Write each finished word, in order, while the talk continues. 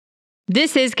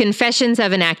This is Confessions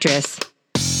of an Actress.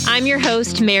 I'm your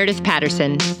host, Meredith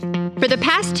Patterson. For the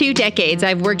past 2 decades,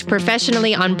 I've worked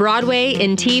professionally on Broadway,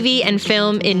 in TV and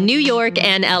film in New York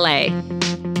and LA.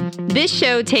 This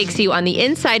show takes you on the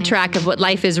inside track of what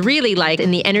life is really like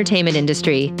in the entertainment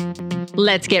industry.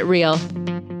 Let's get real.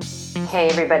 Hey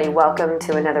everybody, welcome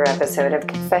to another episode of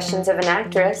Confessions of an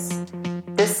Actress.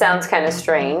 This sounds kind of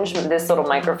strange. This little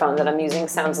microphone that I'm using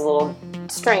sounds a little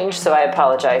strange, so I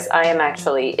apologize. I am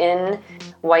actually in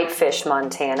Whitefish,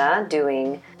 Montana,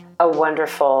 doing a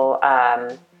wonderful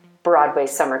Broadway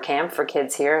summer camp for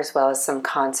kids here, as well as some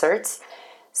concerts.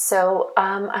 So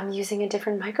I'm using a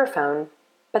different microphone,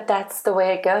 but that's the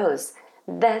way it goes.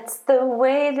 That's the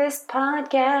way this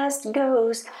podcast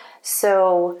goes.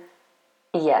 So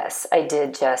yes, I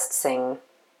did just sing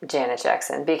Janet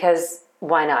Jackson, because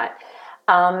why not?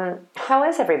 How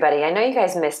is everybody? I know you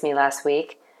guys missed me last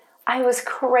week. I was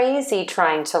crazy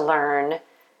trying to learn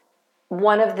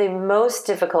one of the most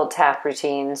difficult tap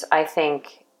routines, I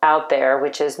think, out there,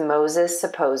 which is Moses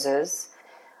Supposes.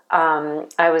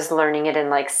 I was learning it in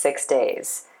like 6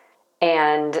 days.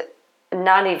 And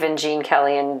not even Gene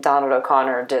Kelly and Donald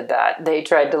O'Connor did that. They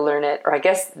tried to learn it, or I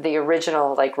guess the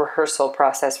original like rehearsal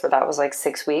process for that was like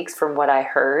 6 weeks from what I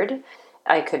heard.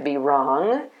 I could be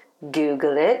wrong.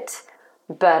 Google it.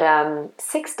 But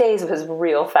 6 days was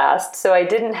real fast, so I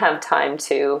didn't have time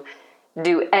to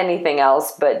do anything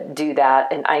else but do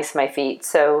that and ice my feet.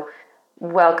 So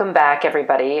welcome back,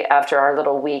 everybody, after our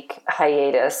little week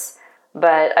hiatus.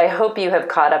 But I hope you have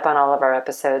caught up on all of our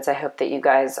episodes. I hope that you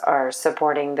guys are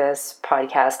supporting this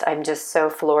podcast. I'm just so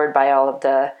floored by all of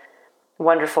the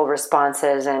wonderful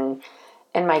responses and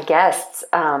my guests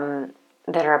that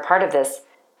are a part of this.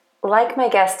 Like my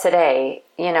guest today,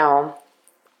 you know,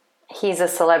 he's a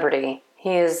celebrity.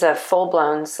 He is a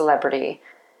full-blown celebrity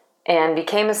and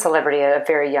became a celebrity at a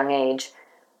very young age.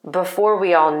 Before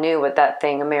we all knew what that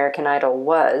thing, American Idol,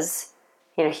 was,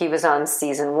 you know, he was on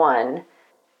season 1.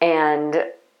 And,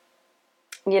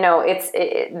 you know,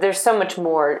 there's so much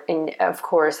more. And of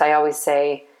course, I always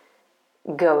say,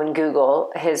 go and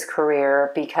Google his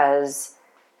career, because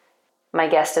my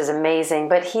guest is amazing.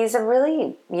 But he's a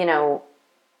really, you know,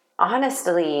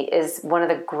 honestly is one of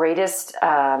the greatest,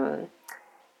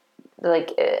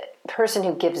 person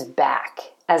who gives back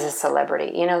as a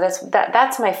celebrity. You know,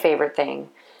 that's my favorite thing,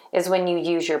 is when you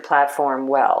use your platform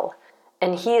well.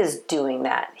 And he is doing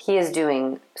that. He is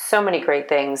doing so many great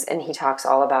things, and he talks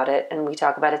all about it, and we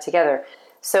talk about it together.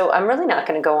 So I'm really not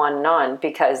going to go on and on,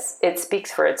 because it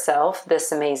speaks for itself,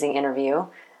 this amazing interview.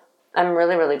 I'm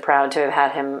really, really proud to have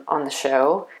had him on the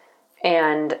show,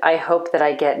 and I hope that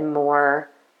I get more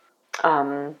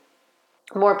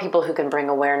people who can bring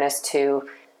awareness to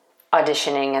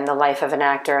auditioning and the life of an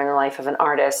actor and the life of an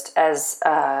artist, as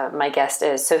my guest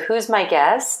is. So who's my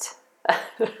guest?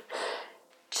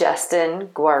 Justin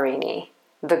Guarini,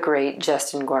 the great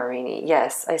Justin Guarini.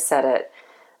 Yes, I said it.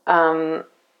 You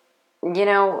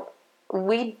know,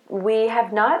 we've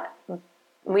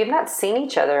not seen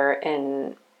each other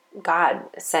in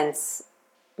since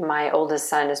my oldest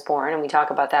son is born, and we talk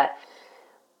about that.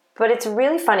 But it's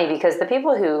really funny, because the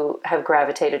people who have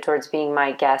gravitated towards being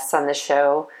my guests on the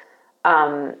show,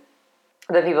 the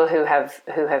people who have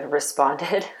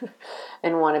responded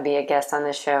and want to be a guest on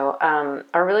the show,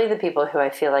 are really the people who I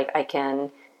feel like I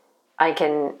can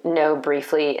know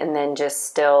briefly and then just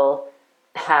still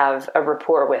have a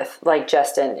rapport with, like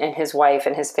Justin and his wife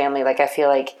and his family. Like, I feel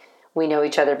like we know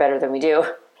each other better than we do.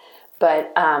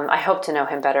 But I hope to know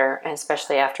him better, and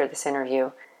especially after this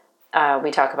interview.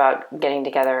 We talk about getting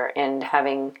together and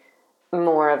having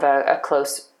more of a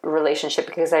close relationship,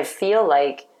 because I feel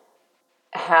like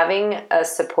having a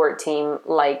support team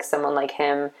like someone like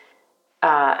him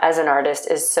as an artist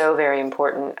is so very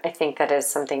important. I think that is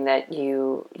something that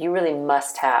you really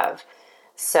must have.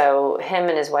 So him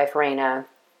and his wife Raina,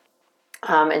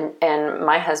 and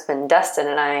my husband Dustin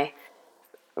and I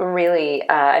really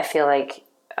I feel like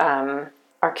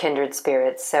are kindred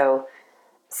spirits. So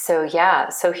yeah,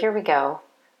 so here we go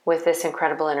with this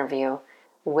incredible interview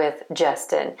with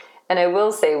Justin. And I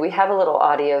will say, we have a little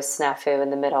audio snafu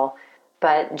in the middle,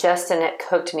 but Justin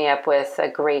hooked me up with a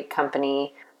great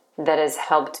company that has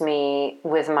helped me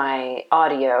with my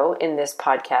audio in this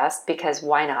podcast, because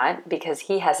why not? Because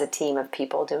he has a team of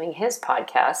people doing his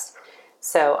podcast.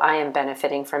 So I am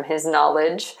benefiting from his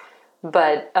knowledge.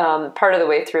 But part of the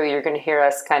way through, you're going to hear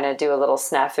us kind of do a little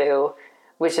snafu,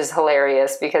 which is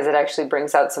hilarious, because it actually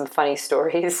brings out some funny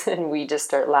stories and we just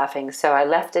start laughing. So I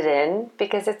left it in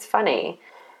because it's funny.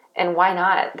 And why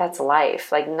not? That's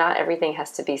life. Like, not everything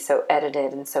has to be so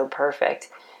edited and so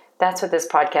perfect. That's what this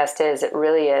podcast is. It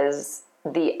really is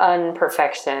the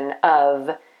unperfection of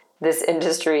this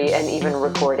industry and even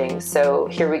recording. So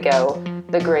here we go.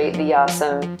 The great, the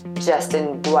awesome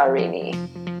Justin Guarini.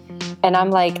 And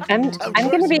I'm like, I'm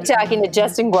going to be talking to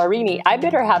Justin Guarini. I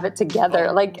better have it together.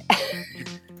 Oh. Like,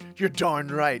 You're darn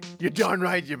right. You're darn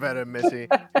right. You better, Missy.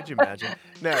 Could you imagine?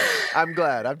 No, I'm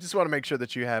glad. I just want to make sure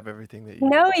that you have everything that you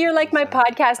no, need, you're like my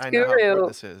because, podcast I know how guru. important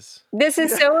this is. This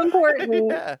is so important.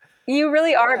 Yeah. You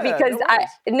really are, Yeah, because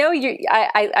no worries.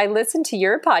 I listened to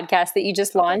your podcast that you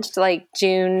just launched like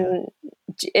June,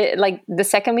 like the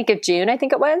second week of June, I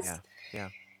think it was. Yeah.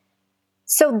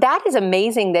 So that is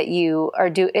amazing that you are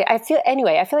I feel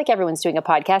like everyone's doing a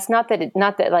podcast. Not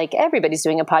that like everybody's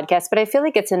doing a podcast, but I feel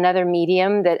like it's another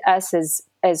medium that us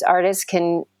as artists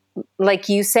can, like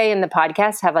you say in the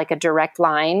podcast, have like a direct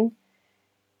line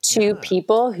to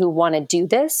people who want to do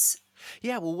this.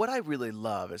 Yeah, well, what I really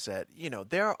love is that,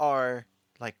 there are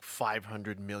like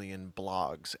 500 million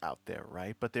blogs out there,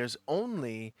 right? But there's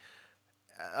only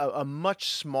a much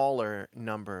smaller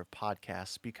number of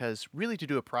podcasts, because really to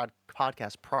do a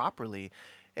podcast properly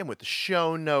and with the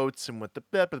show notes and with the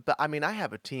blah, blah, blah, I mean, I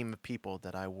have a team of people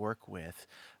that I work with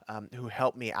who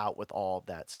help me out with all of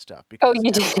that stuff. Because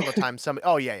you every do? single time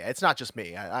yeah, it's not just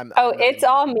me. I'm It's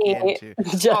all me.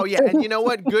 Oh yeah, and you know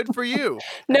what? Good for you.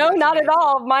 No, And that's not at amazing.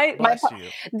 all. Bless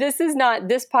you.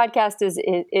 This podcast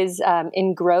is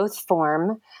in growth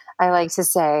form, I like to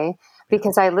say,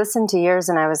 because I listened to yours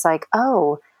and I was like,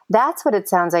 oh, that's what it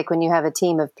sounds like when you have a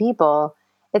team of people.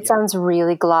 It sounds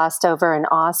really glossed over and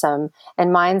awesome,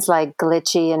 and mine's like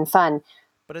glitchy and fun.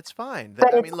 But it's fine.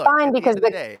 But I it's mean, look, fine at the because end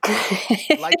of the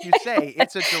day, like you say,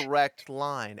 it's a direct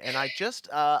line. And I just,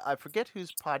 I forget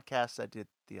whose podcast I did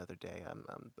the other day.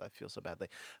 I feel so badly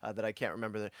that I can't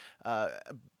remember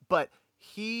but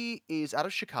he is out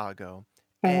of Chicago,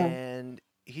 and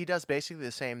he does basically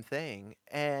the same thing.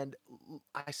 And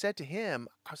I said to him,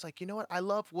 I was like, you know what? I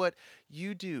love what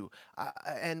you do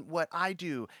and what I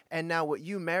do, and now what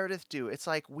you, Meredith, do. It's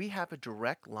like we have a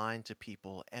direct line to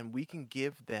people, and we can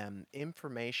give them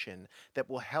information that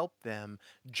will help them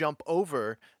jump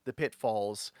over the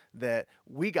pitfalls that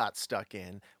we got stuck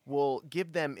in. We'll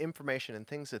give them information and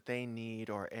things that they need,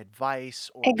 or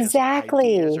advice, or just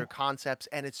ideas or concepts,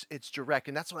 and it's direct.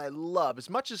 And that's what I love. As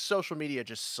much as social media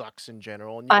just sucks in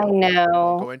general, and I we won't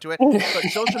know. go into it, but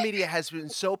social media has been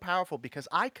so powerful, because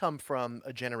I come from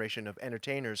a generation of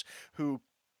entertainers who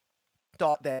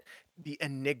thought that the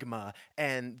enigma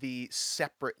and the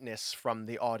separateness from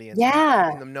the audience, and not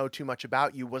letting them know too much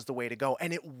about you, was the way to go.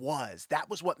 And that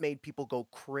was what made people go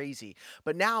crazy.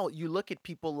 But now you look at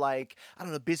people like, I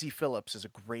don't know, Busy Phillips is a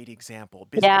great example.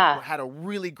 Busy had a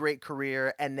really great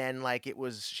career, and then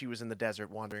she was in the desert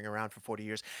wandering around for 40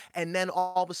 years. And then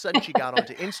all of a sudden she got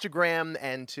onto Instagram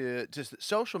and to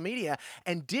social media,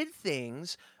 and did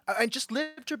things and just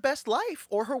lived her best life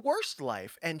or her worst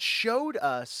life, and showed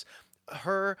us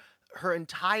her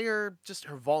entire, just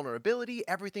her vulnerability,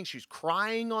 everything. She's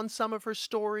crying on some of her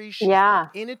stories. She's like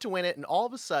in it to win it. And all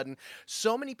of a sudden,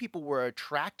 so many people were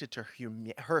attracted to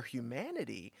her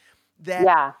humanity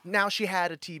that now she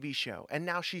had a TV show, and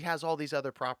now she has all these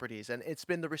other properties, and it's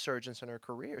been the resurgence in her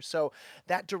career. So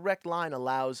that direct line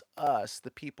allows us,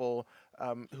 the people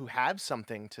who have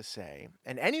something to say,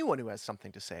 and anyone who has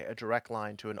something to say, a direct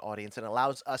line to an audience, and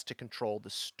allows us to control the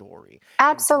story.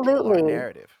 Absolutely. And control our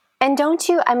narrative. And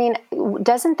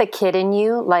doesn't the kid in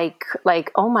you like,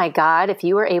 oh my God, if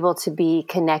you were able to be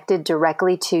connected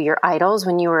directly to your idols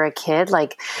when you were a kid,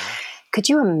 like, could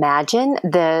you imagine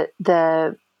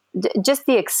just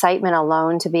the excitement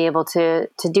alone to be able to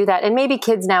do that? And maybe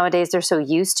kids nowadays, they're so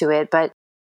used to it, but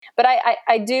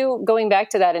I do, going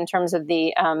back to that in terms of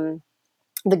the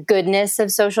goodness of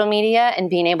social media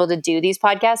and being able to do these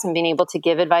podcasts and being able to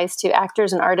give advice to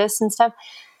actors and artists and stuff,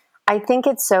 I think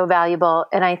it's so valuable.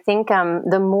 And I think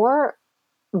the more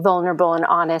vulnerable and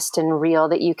honest and real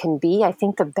that you can be, I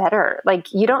think the better.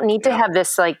 Like, you don't need to have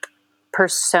this like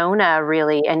persona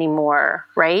really anymore,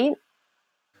 right?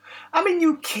 I mean,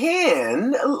 you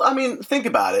can. I mean, think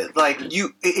about it. Like,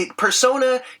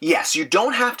 persona, yes, you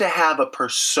don't have to have a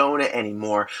persona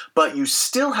anymore, but you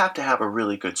still have to have a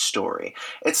really good story.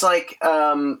 It's like,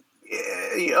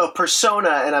 a persona,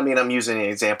 and I mean, I'm using an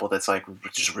example that's like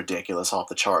just ridiculous, off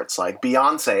the charts. Like,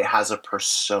 Beyonce has a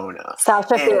persona.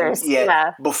 Sasha Fierce,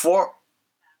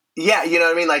 Yeah, you know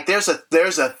what I mean? Like, there's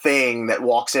a thing that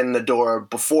walks in the door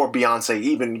before Beyonce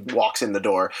even walks in the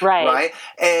door, right?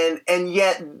 And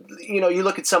yet, you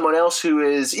look at someone else who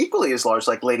is equally as large,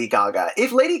 like Lady Gaga.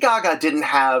 If Lady Gaga didn't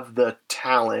have the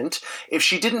talent, if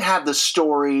she didn't have the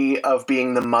story of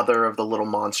being the mother of the little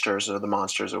monsters, or the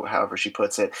monsters, or however she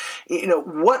puts it,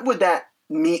 what would that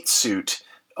meat suit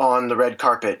on the red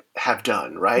carpet have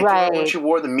done, right? Right. When she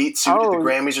wore the meat suit at the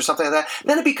Grammys or something like that,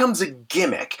 then it becomes a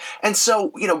gimmick. And so,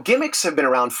 gimmicks have been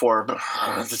around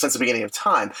since the beginning of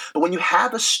time. But when you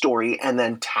have a story and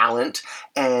then talent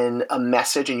and a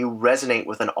message and you resonate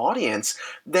with an audience,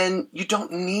 then you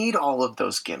don't need all of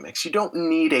those gimmicks. You don't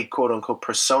need a quote-unquote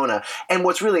persona. And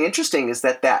what's really interesting is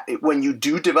that when you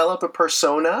do develop a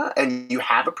persona and you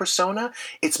have a persona,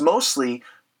 it's mostly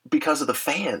because of the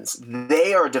fans.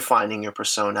 They are defining your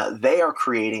persona. They are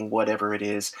creating whatever it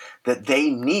is that they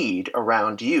need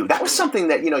around you. That was something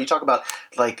that, you talk about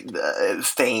like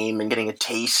fame and getting a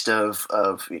taste of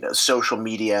social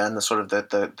media and the sort of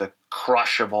the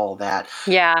crush of all that.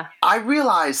 Yeah. I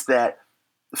realized that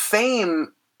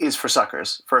fame is for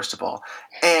suckers, first of all,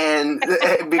 and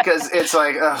because it's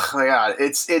like, oh my god,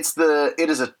 it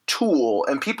is a tool,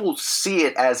 and people see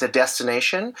it as a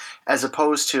destination as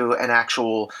opposed to an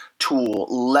actual tool,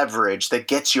 leverage that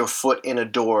gets your foot in a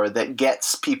door, that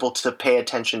gets people to pay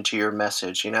attention to your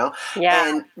message, Yeah.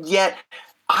 And yet,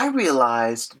 I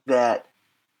realized that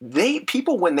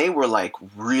people, when they were like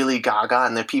really gaga,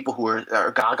 and they're people who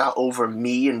are gaga over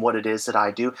me and what it is that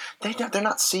I do, they're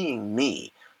not seeing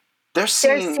me. They're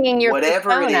seeing your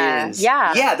whatever persona. it is.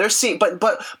 Yeah, they're seeing, but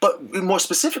more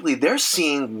specifically, they're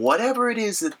seeing whatever it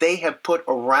is that they have put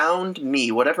around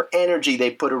me, whatever energy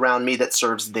they put around me that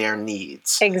serves their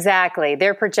needs. Exactly.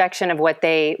 Their projection of what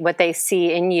they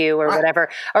see in you, or whatever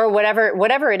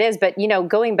it is. But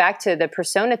going back to the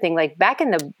persona thing, like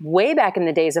way back in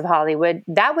the days of Hollywood,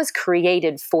 that was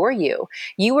created for you.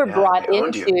 You were brought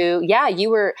into,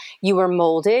 you were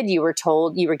molded. You were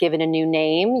told, you were given a new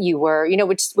name. You were,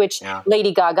 which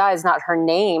Lady Gaga is not her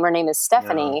name. Her name is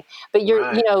Stephanie. But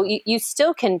you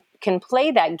still can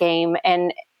play that game,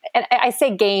 and I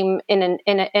say game in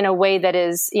a way that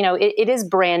is, it is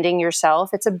branding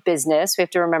yourself. It's a business. We have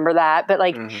to remember that. But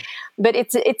but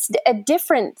it's a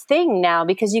different thing now,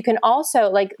 because you can also,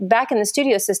 like, back in the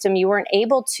studio system, you weren't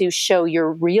able to show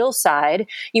your real side.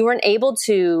 You weren't able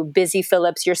to Busy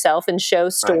Phillips yourself and show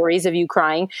stories of you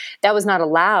crying. That was not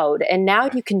allowed. And now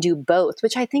you can do both,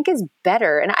 which I think is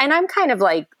better. And I'm kind of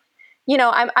like,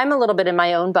 I'm a little bit in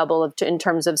my own bubble in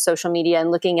terms of social media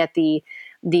and looking at the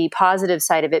positive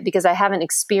side of it, because I haven't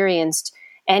experienced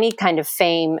any kind of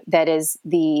fame that is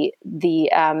the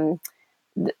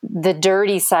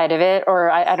dirty side of it, or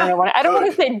I don't know. I don't want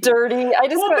to say dirty. I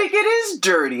just it is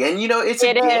dirty, and it's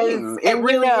a game. It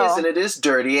really is, and it is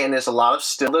dirty, and there's a lot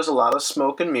of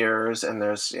smoke and mirrors, and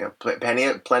there's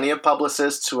plenty of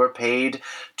publicists who are paid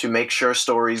to make sure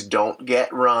stories don't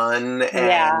get run,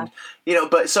 and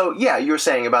But so you were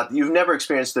saying about you've never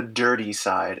experienced the dirty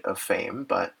side of fame,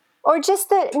 but. Or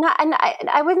just and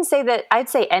I wouldn't say that I'd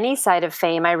say any side of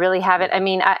fame. I really haven't. I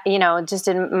mean, just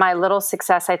in my little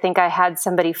success, I think I had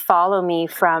somebody follow me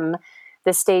from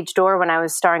the stage door when I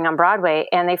was starring on Broadway,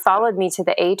 and they followed me to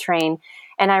the A train.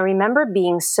 And I remember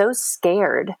being so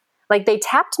scared. Like, they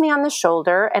tapped me on the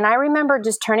shoulder, and I remember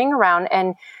just turning around,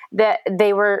 and that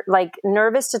they were like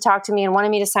nervous to talk to me and wanted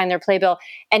me to sign their playbill.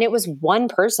 And it was one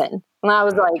person. And I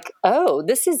was like, oh,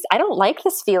 I don't like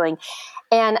this feeling.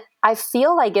 And I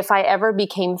feel like if I ever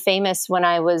became famous when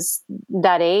I was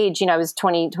that age, I was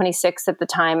 26 at the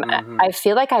time, I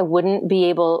feel like I wouldn't be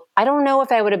able, I don't know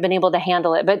if I would have been able to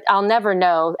handle it, but I'll never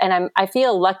know. And I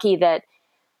feel lucky that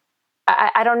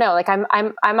I don't know, like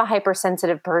I'm a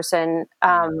hypersensitive person.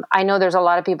 I know there's a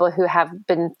lot of people who have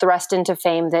been thrust into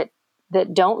fame that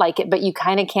don't like it, but you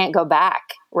kind of can't go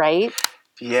back, right?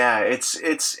 Yeah,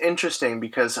 it's interesting,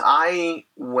 because I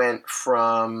went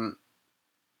from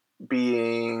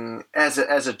being as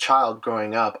a child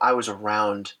growing up, I was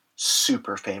around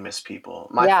super famous people.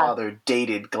 My father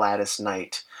dated Gladys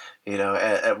Knight,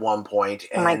 at one point.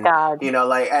 And, oh my God.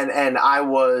 And I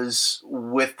was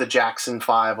with the Jackson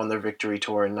 5 on their Victory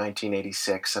Tour in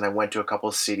 1986, and I went to a couple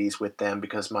of cities with them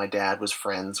because my dad was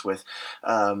friends with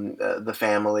the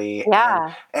family.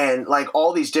 Yeah. And like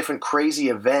all these different crazy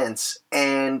events,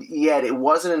 and yet it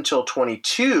wasn't until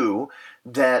 22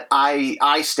 that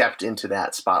I stepped into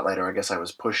that spotlight, or I guess I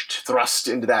was thrust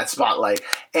into that spotlight.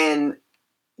 And,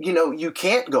 you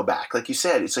can't go back. Like you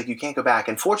said, it's like you can't go back.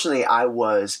 And fortunately, I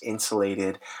was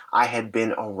insulated. I had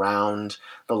been around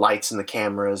the lights and the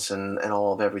cameras and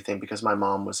all of everything, because my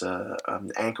mom was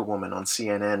an anchor woman on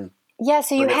CNN. Yeah,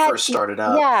 so you when it first started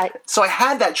up. Yeah. So I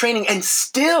had that training, and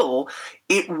still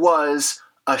it was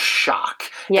a shock.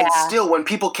 Yeah. And still, when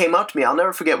people came up to me, I'll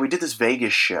never forget, we did this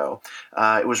Vegas show.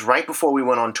 It was right before we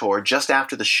went on tour. Just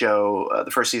after the show,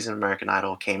 the first season of American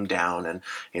Idol came down, and,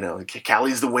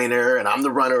 Callie's the winner, and I'm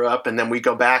the runner-up, and then we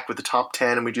go back with the top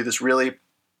 10, and we do this really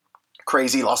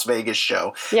crazy Las Vegas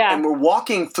show. Yeah. And we're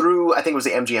walking through, I think it was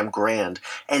the MGM Grand,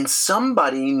 and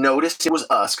somebody noticed it was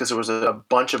us because there was a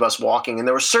bunch of us walking, and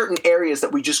there were certain areas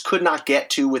that we just could not get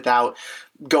to without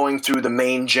going through the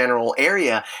main general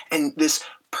area. And this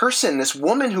person, this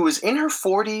woman who was in her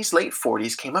 40s, late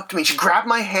 40s, came up to me. She grabbed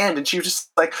my hand and she was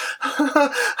just like,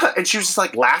 and she was just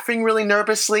like laughing really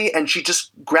nervously. And she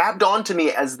just grabbed onto me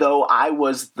as though I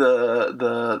was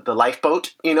the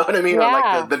lifeboat, you know what I mean? Yeah.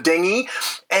 Or like the dinghy.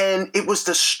 And it was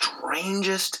the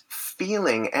strangest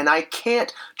feeling. And I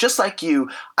can't, just like you,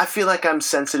 I feel like I'm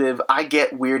sensitive. I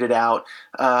get weirded out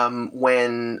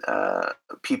when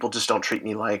people just don't treat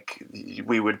me like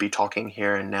we would be talking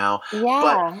here and now.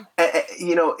 Yeah. But,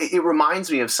 it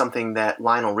reminds me of something that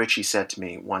Lionel Richie said to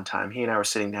me one time. He and I were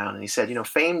sitting down and he said,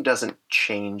 fame doesn't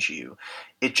change you.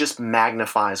 It just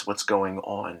magnifies what's going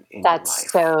on in your life.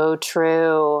 That's so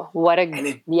true. And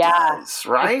it does,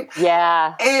 right?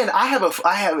 Yeah. And I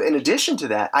have, in addition to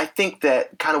that, I think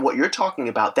that kind of what you're talking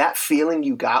about, that feeling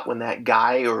you got when that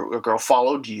guy or girl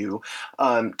followed you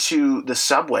to the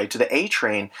subway, to the A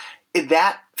train,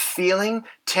 that feeling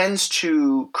tends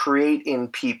to create in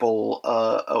people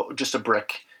just a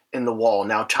brick in the wall.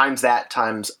 Now times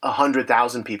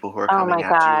 100,000 people who are coming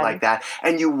after you like that.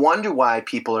 And you wonder why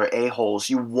people are a-holes.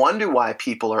 You wonder why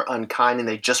people are unkind and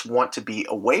they just want to be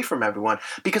away from everyone,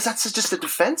 because that's just a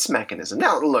defense mechanism.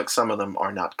 Now, look, some of them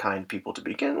are not kind people to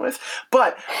begin with,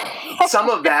 but some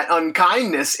of that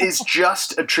unkindness is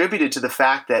just attributed to the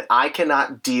fact that I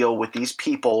cannot deal with these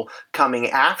people coming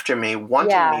after me,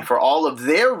 wanting me for all of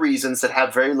their reasons that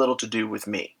have very little to do with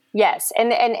me. Yes.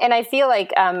 And I feel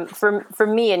like for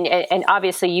me, and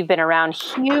obviously you've been around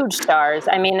huge stars.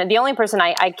 I mean, the only person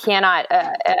I cannot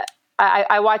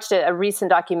I watched a recent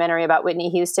documentary about Whitney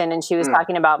Houston, and she was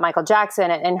talking about Michael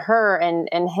Jackson, and her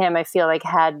and him, I feel like,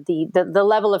 had the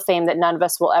level of fame that none of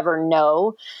us will ever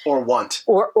know or want.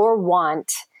 Or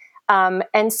want.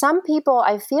 And some people,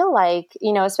 I feel like,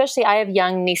 especially I have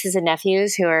young nieces and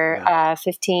nephews who are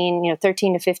 15,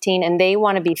 13 to 15, and they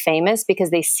want to be famous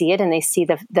because they see it and they see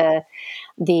the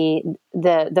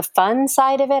fun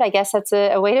side of it. I guess that's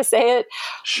a way to say it.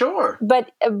 Sure.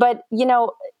 But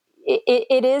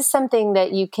it is something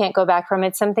that you can't go back from.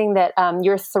 It's something that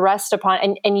you're thrust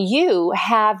upon, and you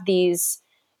have these.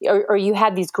 Or you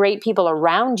had these great people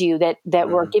around you that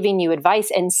were giving you advice,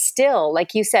 and still,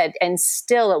 like you said, and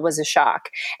still it was a shock,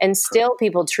 and still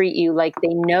people treat you like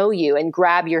they know you and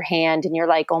grab your hand, and you're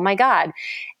like, oh my God.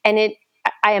 And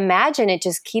I imagine it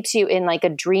just keeps you in like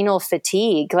adrenal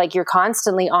fatigue, like you're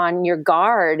constantly on your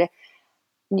guard.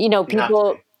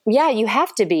 People, you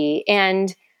have to be.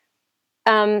 And,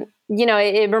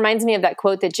 it reminds me of that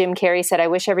quote that Jim Carrey said, I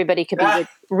wish everybody could be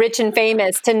rich and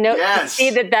famous to know, to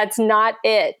see that that's not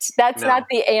it. That's not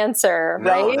the answer,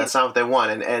 right? No, that's not what they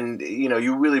want. And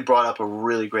you really brought up a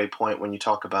really great point when you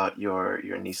talk about your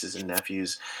nieces and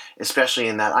nephews, especially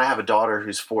in that I have a daughter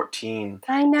who's 14.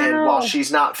 I know. And while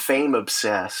she's not fame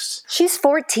obsessed. She's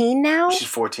 14 now? She's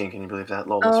 14. Can you believe that?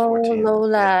 Lola's 14.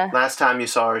 Lola. Yeah. Last time you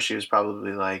saw her, she was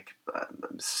probably like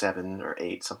 7 or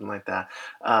 8, something like that.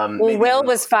 Will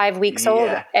was 5 weeks old.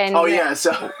 And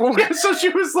so she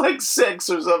was like 6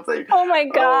 or something. Oh my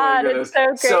God. It's so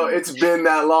crazy. So it's been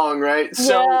that long, right?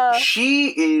 So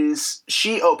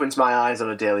she opens my eyes on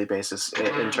a daily basis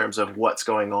in terms of what's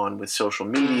going on with social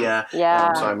media. Yeah.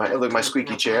 I'm sorry, my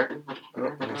squeaky chair.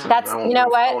 That's,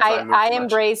 I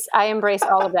embrace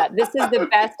all of that. This is the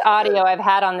best audio I've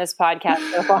had on this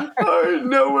podcast so far. All right,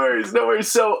 no worries.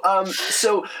 So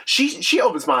she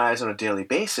opens my eyes on a daily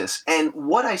basis, and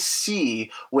what I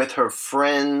see with her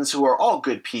friends, who are all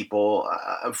good people,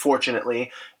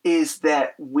 unfortunately, is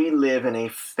that we live in a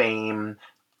fame,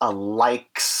 a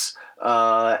likes,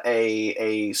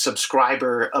 a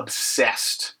subscriber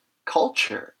obsessed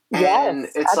culture. And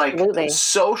it's absolutely. Like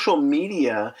social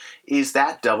media is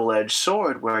that double-edged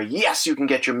sword where, yes, you can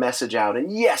get your message out. And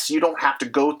yes, you don't have to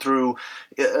go through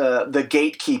the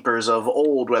gatekeepers of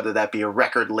old, whether that be a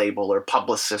record label or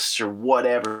publicists or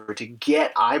whatever, to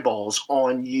get eyeballs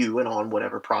on you and on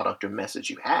whatever product or message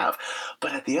you have.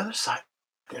 But at the other side,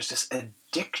 there's this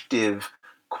addictive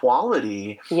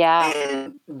quality. Yeah.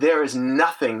 And there is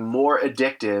nothing more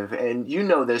addictive, and you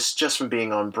know this just from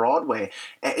being on Broadway,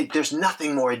 there's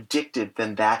nothing more addictive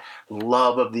than that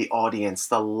love of the audience,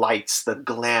 the lights, the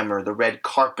glamour, the red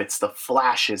carpets, the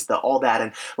flashes, all that.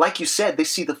 And like you said, they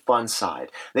see the fun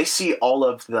side. They see all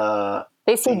of the...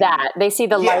 They see that. They see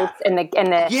the lights and the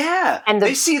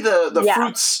they see the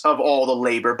fruits of all the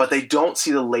labor, but they don't see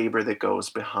the labor that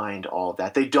goes behind all of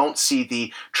that. They don't see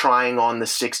the trying on the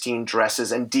 16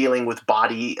 dresses and dealing with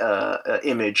body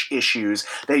image issues.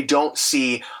 They don't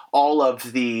see all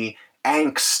of the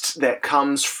angst that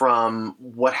comes from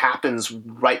what happens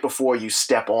right before you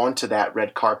step onto that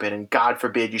red carpet, and God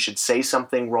forbid you should say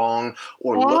something wrong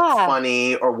or look Yeah.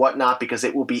 funny or whatnot, because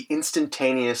it will be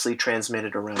instantaneously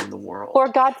transmitted around the world. Or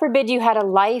God forbid you had a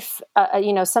life,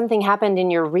 something happened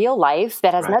in your real life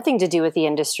that has Right. nothing to do with the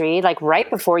industry. Like right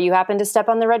before you happened to step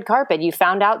on the red carpet, you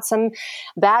found out some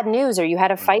bad news, or you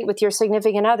had a fight with your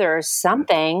significant other, or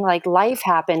something. Like life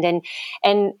happened,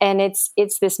 and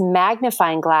it's this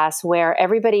magnifying glass where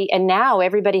now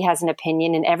everybody has an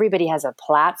opinion and everybody has a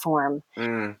platform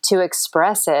to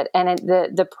express it, and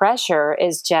the pressure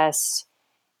is just,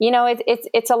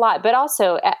 it's a lot. But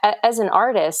also, as an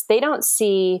artist, they don't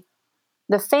see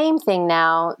the fame thing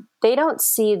now. They don't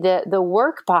see the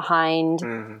work behind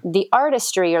the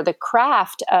artistry or the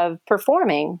craft of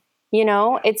performing.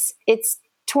 It's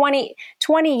 20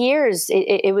 years.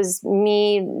 It was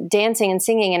me dancing and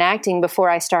singing and acting before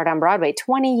I started on Broadway.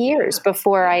 20 years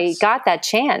before I got that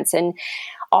chance, and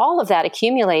all of that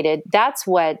accumulated. That's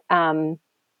what going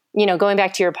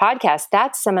back to your podcast.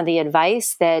 That's some of the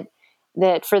advice that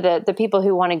for the people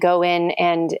who want to go in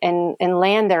and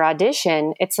land their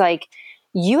audition. It's like,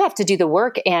 you have to do the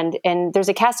work. And there's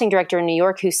a casting director in New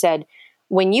York who said,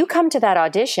 when you come to that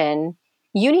audition,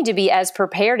 you need to be as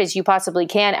prepared as you possibly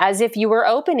can, as if you were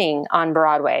opening on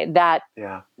Broadway at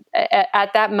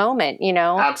that moment,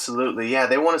 Absolutely. Yeah.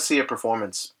 They want to see a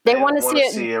performance. They want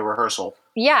to see a rehearsal.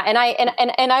 Yeah. And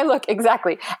I look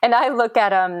exactly. And I look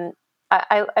at,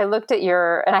 I looked at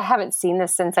and I haven't seen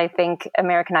this since I think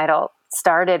American Idol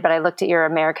started, but I looked at your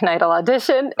American Idol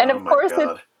audition, and of course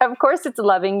it's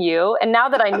Loving You. And now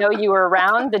that I know you were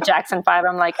around the Jackson 5,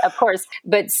 I'm like, of course.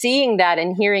 But seeing that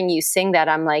and hearing you sing that,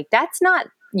 I'm like, that's not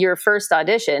your first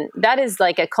audition. That is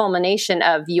like a culmination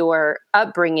of your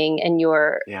upbringing and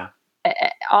your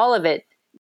all of it.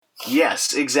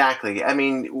 Yes, exactly. I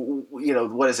mean,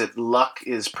 what is it? Luck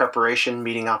is preparation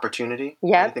meeting opportunity.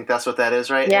 Yeah. I think that's what that is,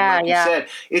 right? Yeah, and like you said,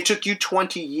 it took you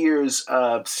 20 years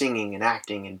of singing and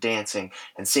acting and dancing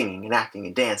and singing and acting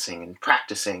and dancing and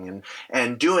practicing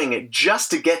and doing it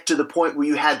just to get to the point where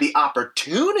you had the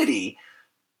opportunity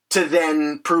to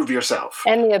then prove yourself.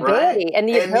 And the ability. Right? And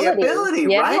the ability,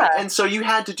 right? And so you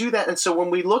had to do that. And so when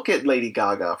we look at Lady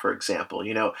Gaga, for example,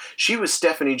 she was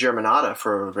Stephanie Germanotta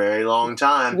for a very long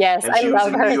time. Yes, and she I was love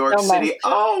in her New York so City. much.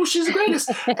 Oh, she's the greatest.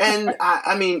 And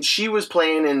I mean, she was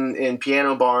playing in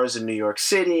piano bars in New York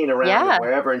City and around and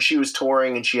wherever, and she was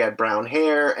touring, and she had brown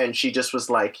hair, and she just was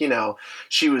like,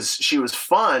 she was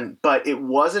fun. But it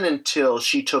wasn't until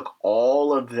she took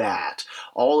all of that,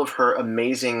 all of her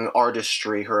amazing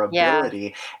artistry, her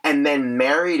ability, and then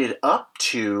married it up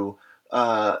to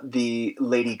the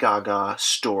Lady Gaga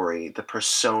story, the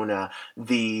persona,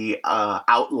 the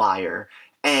outlier,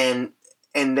 and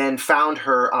then found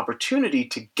her opportunity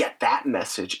to get that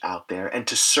message out there and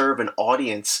to serve an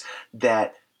audience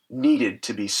that needed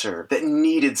to be served, that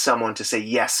needed someone to say,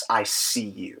 yes, I see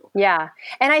you. Yeah.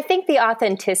 And I think the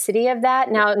authenticity of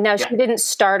that, now she didn't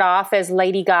start off as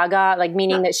Lady Gaga, like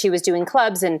meaning that she was doing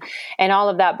clubs and all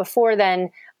of that before then.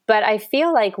 But I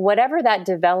feel like whatever that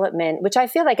development, which I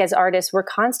feel like as artists, we're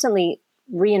constantly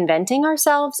reinventing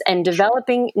ourselves and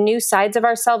developing new sides of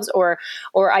ourselves, or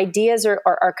ideas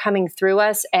are coming through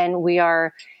us, and we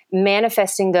are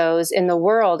manifesting those in the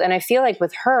world. And I feel like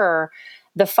with her,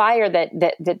 the fire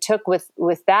that took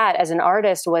with that as an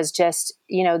artist was just,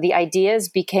 the ideas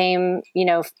came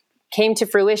to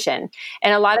fruition.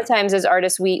 And a lot of times as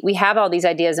artists, we have all these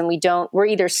ideas and we're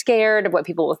either scared of what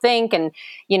people will think, and,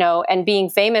 and being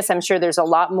famous, I'm sure there's a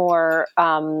lot more,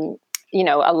 a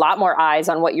lot more eyes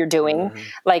on what you're doing. Mm-hmm.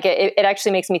 Like it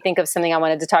actually makes me think of something I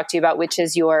wanted to talk to you about, which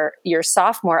is your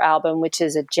sophomore album, which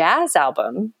is a jazz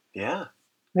album. Yeah.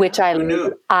 Which I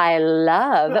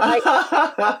love.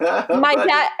 My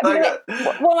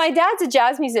dad's a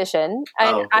jazz musician,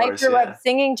 and I grew up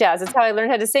singing jazz. That's how I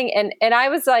learned how to sing. And I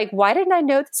was like, why didn't I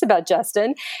know this about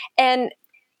Justin? And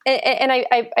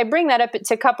I bring that up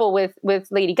to couple with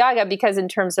Lady Gaga, because in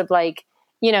terms of like,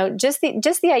 just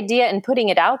the idea and putting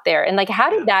it out there, and like, how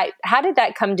did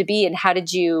that come to be, and how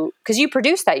did you, because you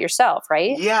produced that yourself,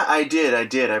 right? Yeah, I did.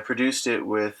 I produced it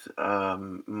with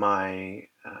my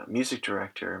music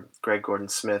director, Greg Gordon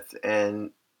Smith, and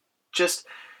just,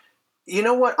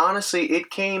 what, honestly,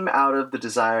 it came out of the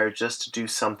desire just to do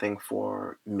something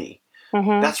for me.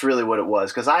 Mm-hmm. That's really what it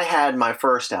was, because I had my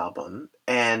first album,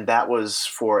 and that was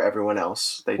for everyone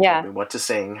else. They told me what to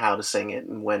sing, how to sing it,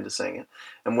 and when to sing it,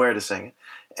 and where to sing it.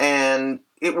 And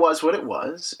it was what it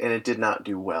was, and it did not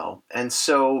do well. And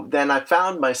so then I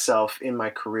found myself in my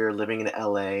career living in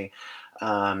LA,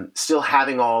 still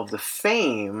having all of the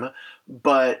fame,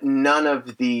 but none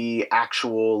of the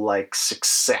actual like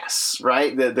success,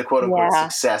 right? The quote unquote Yeah.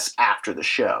 success after the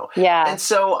show. Yeah. And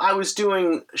so I was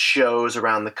doing shows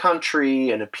around the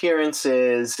country and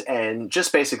appearances and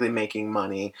just basically making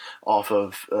money off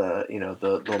of,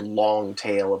 the long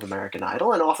tail of American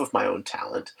Idol and off of my own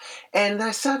talent. And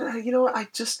I said,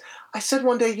 I said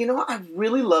one day, I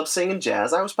really love singing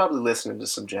jazz. I was probably listening to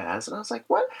some jazz, and I was like,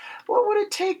 what would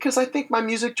it take? Because I think my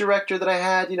music director that I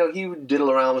had, he would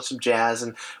diddle around with some jazz,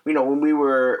 and when we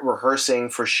were rehearsing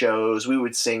for shows, we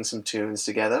would sing some tunes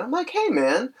together. And I'm like, hey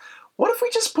man, what if we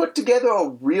just put together a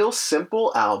real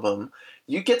simple album?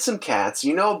 You get some cats,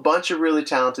 a bunch of really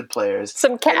talented players.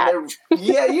 Some cats.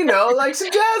 Yeah, like some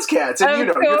jazz cats. And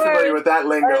Of you're familiar with that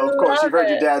lingo. I Of course, love you've heard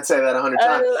your it. dad say that 100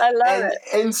 times. I love it.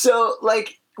 And so,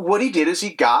 what he did is he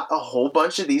got a whole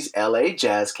bunch of these LA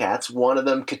jazz cats. One of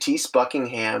them, Catisse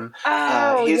Buckingham.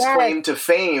 His claim to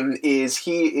fame is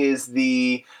he is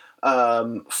the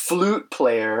flute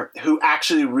player who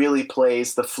actually really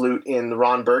plays the flute in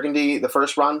the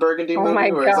first Ron Burgundy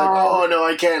movie, where he's like, oh no,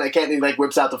 I can't. And he like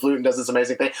whips out the flute and does this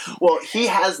amazing thing. Well, he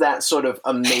has that sort of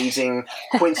amazing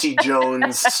Quincy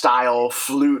Jones style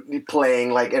flute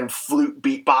playing, and flute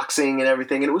beatboxing and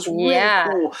everything. And it was really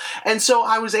cool. And so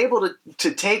I was able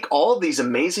to take all of these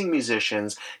amazing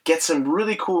musicians, get some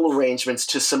really cool arrangements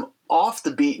to some off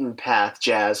the beaten path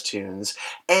jazz tunes,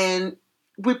 and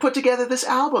we put together this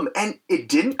album, and it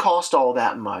didn't cost all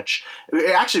that much.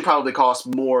 It actually probably cost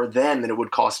more then than it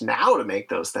would cost now to make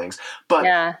those things.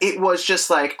 But it was just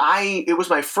it was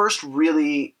my first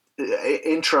really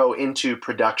intro into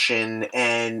production,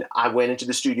 and I went into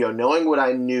the studio knowing what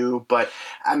I knew, but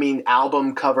I mean,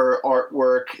 album cover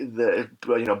artwork,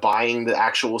 buying the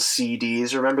actual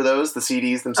CDs, remember those? The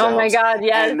CDs themselves. Oh my God,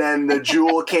 yes. And then the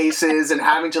jewel cases, and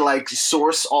having to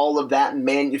source all of that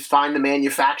and find the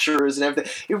manufacturers and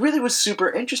everything. It really was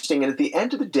super interesting, and at the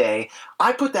end of the day,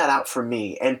 I put that out for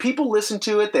me, and people listened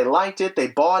to it, they liked it, they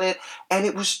bought it, and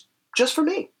it was just for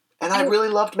me. And I really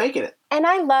loved making it. And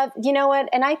I love,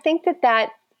 and I think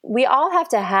that we all have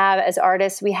to have, as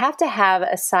artists, we have to have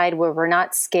a side where we're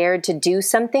not scared to do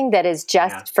something that is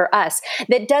just for us.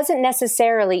 That doesn't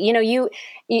necessarily,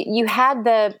 you had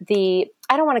the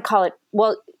I don't want to call it,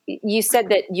 well, you said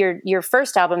that your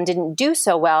first album didn't do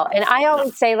so well. And I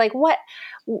always say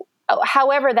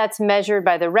however that's measured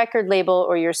by the record label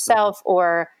or yourself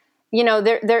or,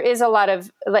 there is a lot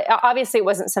of, obviously it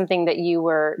wasn't something that you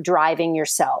were driving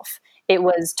yourself. It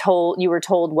was you were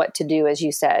told what to do, as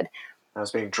you said. I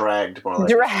was being dragged more like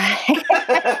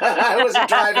I wasn't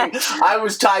driving. I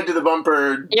was tied to the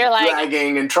bumper,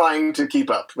 dragging and trying to keep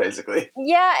up, basically.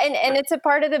 Yeah, and it's a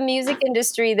part of the music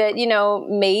industry that,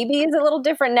 maybe is a little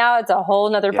different now. It's a whole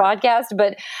nother podcast.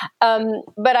 But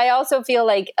I also feel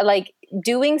like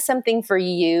doing something for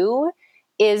you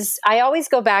is, I always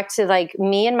go back to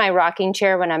me in my rocking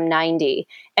chair when I'm 90.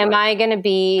 Am I going to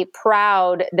be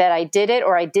proud that I did it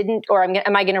or I didn't, or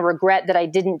am I going to regret that I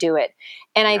didn't do it?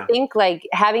 And I think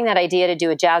having that idea to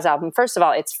do a jazz album, first of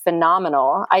all, it's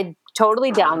phenomenal. I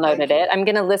totally downloaded it. I'm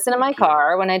going to listen to my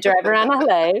car when I drive around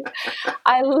LA.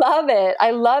 I love it.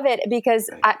 I love it because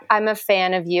I'm a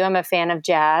fan of you. I'm a fan of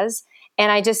jazz.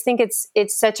 And I just think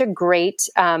it's such a great,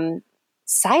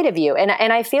 side of you. And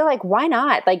I feel why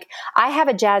not? I have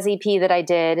a jazz EP that I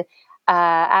did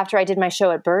after I did my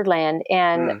show at Birdland,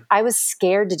 and I was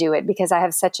scared to do it because I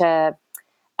have such a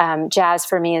jazz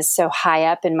for me is so high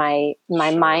up in my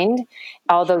mind,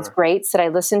 all those greats that I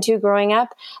listened to growing up,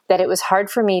 that it was hard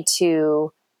for me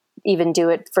to even do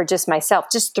it for just myself,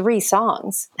 just 3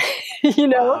 songs,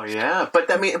 Wow, yeah. But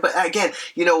again,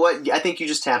 you know what? I think you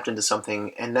just tapped into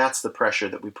something, and that's the pressure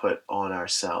that we put on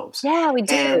ourselves. Yeah, we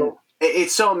do. And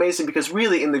it's so amazing because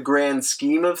really in the grand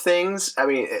scheme of things, I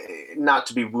mean, not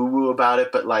to be woo-woo about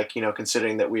it, but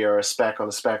considering that we are a speck on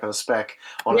a speck on a speck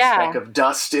on a speck of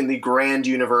dust in the grand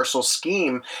universal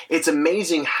scheme, it's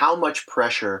amazing how much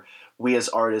pressure we as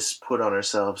artists put on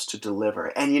ourselves to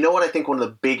deliver. And you know what I think one of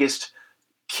the biggest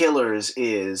killers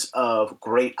is of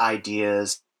great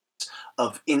ideas,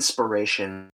 of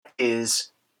inspiration,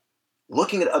 is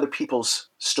looking at other people's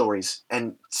stories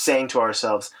and saying to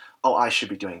ourselves, oh, I should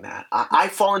be doing that. I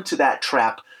fall into that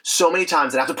trap so many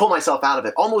times and I have to pull myself out of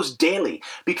it almost daily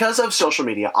because of social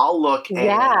media. I'll look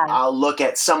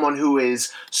at someone who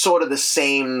is sort of has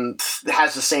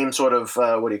the same sort of,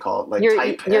 what do you call it?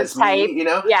 Type as me,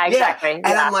 Yeah, exactly. And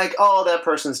I'm like, oh, that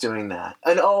person's doing that.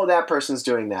 And oh, that person's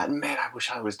doing that. And man, I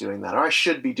wish I was doing that, or I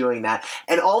should be doing that.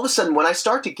 And all of a sudden, when I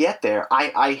start to get there,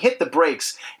 I hit the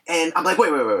brakes and I'm like,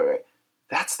 wait.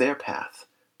 That's their path.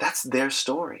 That's their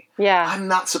story. Yeah. I'm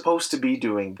not supposed to be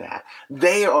doing that.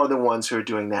 They are the ones who are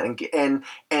doing that.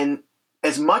 And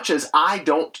as much as I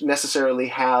don't necessarily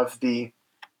have the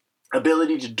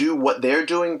ability to do what they're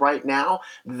doing right now,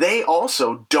 they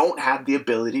also don't have the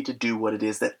ability to do what it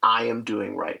is that I am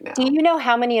doing right now. Do you know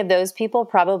how many of those people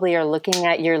probably are looking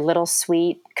at your Little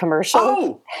Sweet commercial?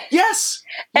 Oh, yes.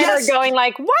 And yes. are going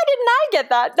like, why didn't I get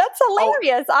that? That's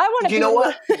hilarious. I want to You know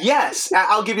what? Yes.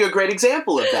 I'll give you a great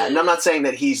example of that. And I'm not saying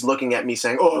that he's looking at me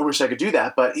saying, oh, I wish I could do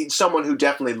that. But he's someone who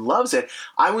definitely loves it.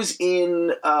 I was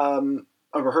in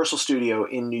a rehearsal studio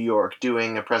in New York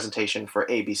doing a presentation for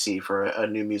ABC for a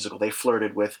new musical. They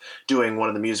flirted with doing one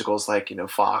of the musicals like,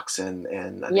 Fox and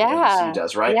I think NBC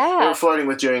does, right? Yeah. They were flirting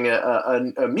with doing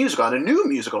a musical, a new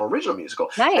musical, an original musical.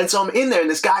 Nice. And so I'm in there and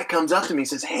this guy comes up to me and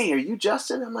says, hey, are you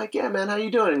Justin? I'm like, yeah, man, how you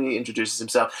doing? And he introduces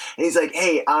himself. And he's like,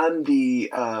 hey, I'm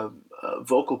the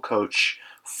vocal coach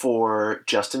for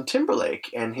Justin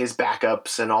Timberlake and his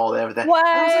backups and all that. What?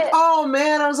 And I was like, oh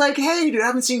man, I was like, hey dude, I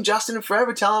haven't seen Justin in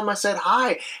forever. Tell him I said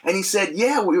hi. And he said,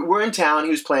 yeah, we're in town.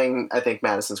 He was playing, I think,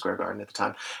 Madison Square Garden at the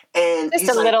time. And Just he's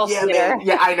a like, little yeah, theater. man.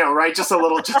 Yeah, I know, right? Just a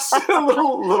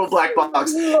little black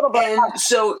box. And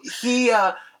so he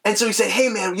said, hey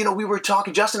man,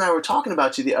 Justin and I were talking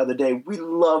about you the other day. We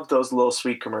love those Little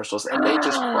Sweet commercials and they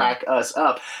just crack us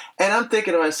up. And I'm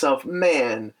thinking to myself,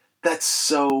 man, that's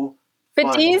so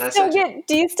But do you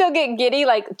still get giddy?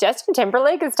 Like Justin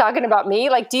Timberlake is talking about me.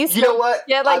 Like, do you still? You know what?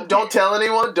 Yeah, like don't tell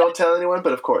anyone. Don't tell anyone.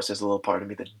 But of course, there's a little part of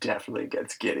me that definitely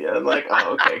gets giddy. I'm like,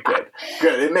 oh, okay, good.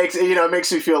 It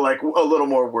makes me feel like a little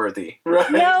more worthy,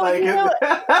 right? No, like,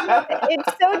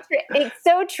 it's so true. It's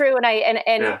so true.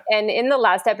 And in the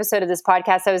last episode of this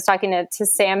podcast, I was talking to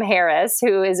Sam Harris,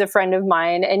 who is a friend of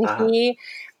mine, and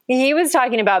he was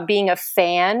talking about being a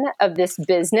fan of this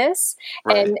business,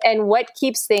 right. and what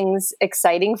keeps things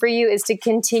exciting for you is to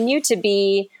continue to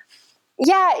be,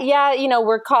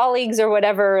 we're colleagues or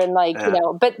whatever, and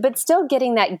but still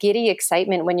getting that giddy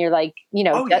excitement when you're like,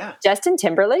 Justin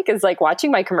Timberlake is like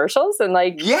watching my commercials and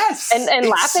like yes, and it's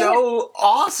laughing. So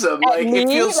awesome, like me? it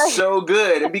feels so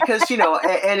good, and because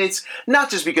and it's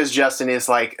not just because Justin is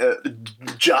like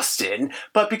Justin,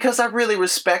 but because I really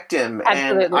respect him.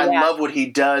 Absolutely, and I love what he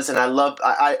does, and I love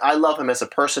him as a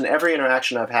person. Every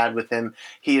interaction I've had with him,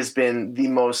 he has been the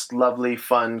most lovely,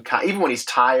 fun, even when he's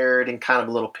tired and kind of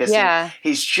a little pissy. Yeah.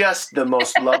 He's just the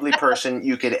most lovely person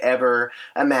you could ever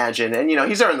imagine. And,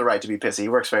 he's earned the right to be pissy. He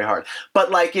works very hard.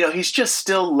 But, he's just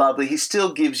still lovely. He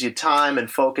still gives you time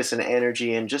and focus and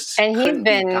energy and just couldn't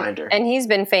be kinder. And he's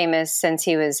been famous since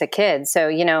he was a kid. So,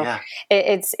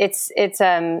 it's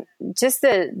just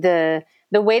the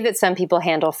way that some people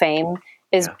handle fame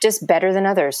is just better than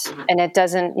others. And it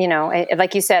doesn't,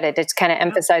 like you said, it just kind of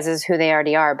emphasizes who they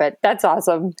already are. But that's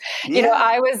awesome. Yeah.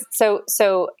 I was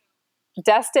so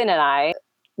Dustin and I,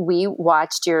 we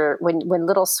watched when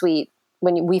Little Sweet,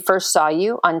 when we first saw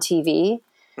you on TV,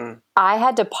 I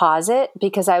had to pause it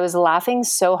because I was laughing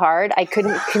so hard. I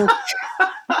couldn't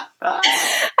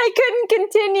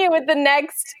continue with the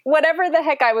next, whatever the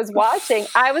heck I was watching.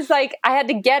 I was like, I had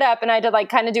to get up and I had to like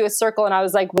kind of do a circle. And I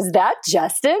was like, was that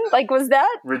Justin? Like, was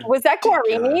that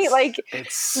Guarini? Like,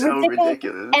 it's so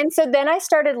ridiculous. And so then I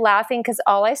started laughing because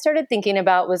all I started thinking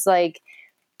about was like,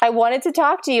 I wanted to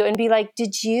talk to you and be like,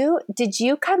 did you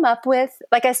come up with,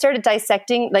 like, I started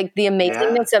dissecting like the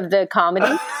amazingness of the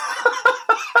comedy.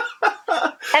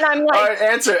 And I'm like, all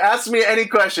right, ask me any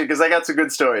question because I got some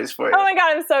good stories for you. Oh my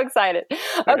God, I'm so excited.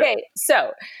 Okay.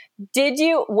 So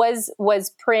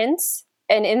was Prince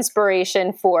an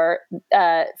inspiration for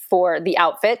the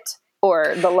outfit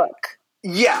or the look?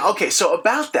 Yeah, okay, so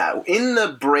about that, in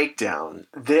the breakdown,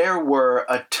 there were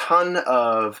a ton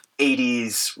of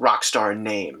 80s rock star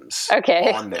names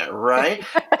on there, right?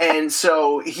 And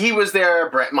so he was there,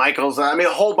 Bret Michaels, a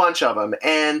whole bunch of them.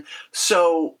 And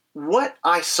so what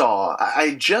I saw,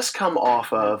 I just come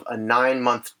off of a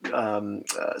 9-month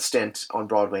stint on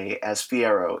Broadway as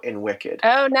Fiyero in Wicked.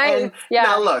 Oh, nice. And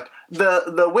now look,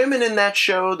 the women in that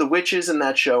show, the witches in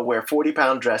that show wear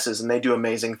 40-pound dresses and they do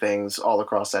amazing things all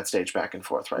across that stage back and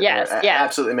forth, right? Yes,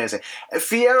 Absolutely amazing.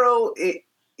 Fiyero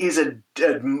is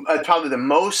probably the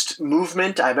most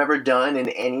movement I've ever done in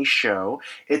any show.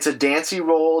 It's a dancey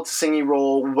role, it's a singing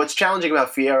role. What's challenging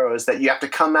about Fiyero is that you have to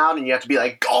come out and you have to be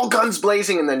like all guns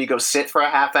blazing and then you go sit for a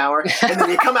half hour and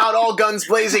then you come out all guns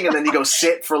blazing and then you go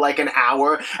sit for like an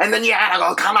hour and then you gotta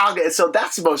go come out. So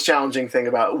that's the most challenging thing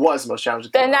about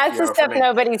And that's the stuff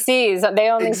nobody sees. They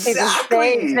only see the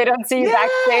stage. They don't see you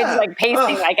backstage like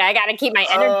pacing, like I gotta keep my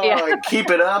energy up.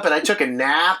 Keep it up. And I took a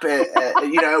nap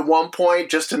at one point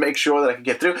just to make sure that I could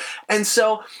get through. And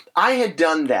so I had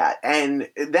done that, and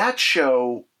that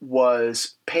show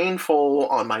was painful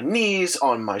on my knees,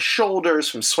 on my shoulders,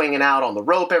 from swinging out on the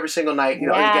rope every single night.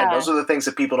 Again, those are the things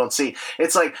that people don't see.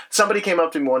 It's like somebody came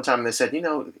up to me one time and they said,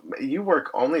 you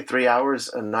work only 3 hours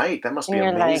a night. That must be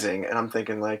amazing. And I'm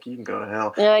thinking, like, you can go to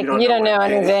hell. You're like, you don't know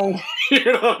anything. You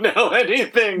don't know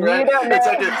anything, right? It's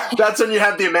like that's when you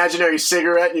have the imaginary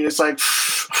cigarette and you're just like,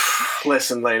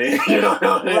 listen, lady, you don't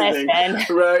know anything.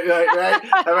 Listen. Right.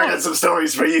 I've got some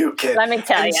stories for you, kid. Let me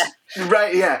tell you.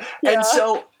 Right, yeah. And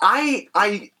so I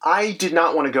did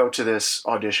not want to go to this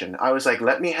audition. I was like,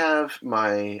 let me have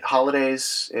my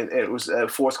holidays. It was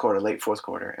late fourth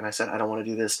quarter. And I said, I don't want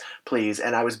to do this, please.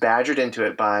 And I was badgered into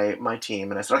it by my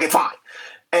team. And I said, okay, fine.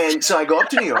 And so I go up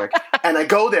to New York and I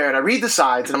go there and I read the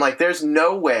sides and I'm like, there's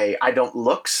no way I don't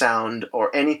look, sound,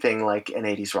 or anything like an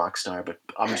 80s rock star, but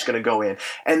I'm just going to go in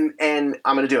and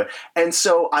I'm going to do it. And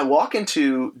so I walk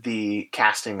into the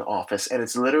casting office and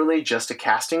it's literally just a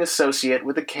casting associate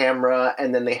with a camera,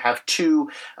 and then they have two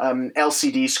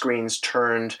LCD screens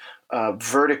turned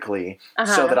vertically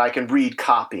so that I can read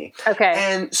copy. Okay.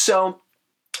 And so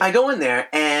I go in there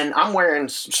and I'm wearing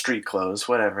street clothes,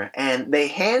 whatever, and they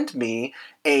hand me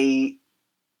a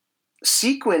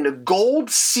gold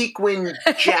sequin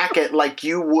jacket like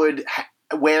you would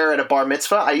wear at a bar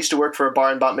mitzvah. I used to work for a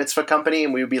bar and bat mitzvah company,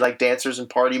 and we would be like dancers and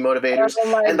party motivators,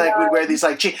 and like we'd wear these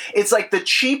like it's like the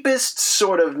cheapest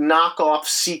sort of knockoff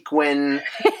sequin,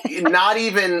 not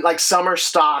even like summer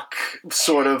stock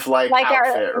sort of like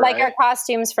outfit, like our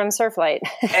costumes from Surflight.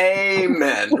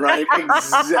 Amen. Right?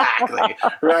 Exactly.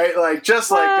 Right? Like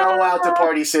just like go out to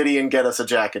Party City and get us a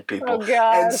jacket, people. Oh,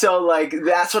 God. And so like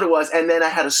that's what it was. And then I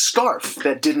had a scarf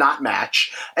that did not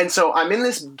match, and so I'm in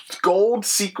this gold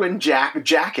sequin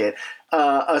jacket,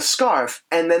 a scarf,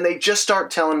 and then they just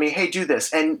start telling me, hey, do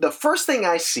this. And the first thing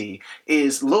I see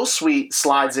is Lil Sweet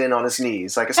slides in on his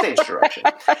knees like a stage direction.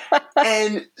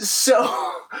 And so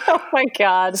oh my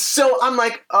God. So I'm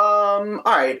like, all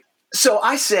right. So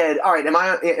I said, all right, am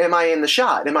I in the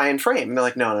shot? Am I in frame? And they're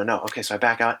like, no. Okay, so I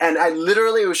back out. And I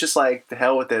literally was just like, the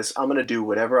hell with this. I'm going to do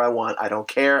whatever I want. I don't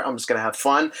care. I'm just going to have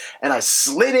fun. And I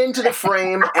slid into the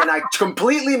frame and I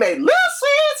completely made Lil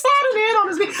Sweet sliding in on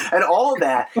his knee and all of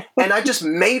that. And I just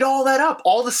made all that up,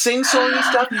 all the sing-songy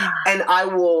stuff. And I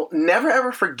will never,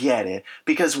 ever forget it,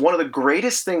 because one of the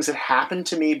greatest things that happened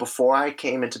to me before I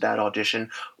came into that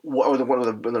audition, or one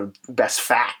of the best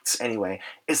facts anyway,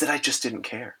 is that I just didn't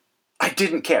care. I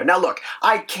didn't care. Now, look,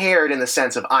 I cared in the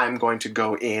sense of I'm going to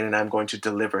go in and I'm going to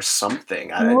deliver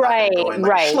something. I'm not going to go in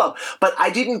like a schlub. But I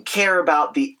didn't care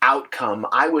about the outcome.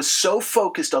 I was so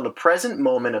focused on the present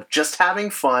moment of just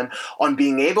having fun, on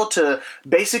being able to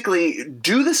basically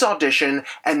do this audition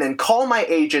and then call my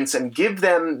agents and give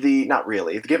them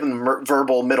give them the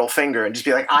verbal middle finger and just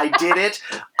be like, I did it.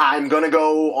 I'm going to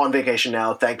go on vacation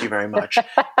now. Thank you very much.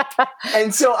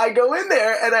 And so I go in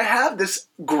there and I have this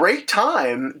great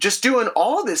time just doing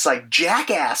all this like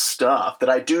jackass stuff that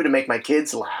I do to make my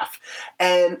kids laugh.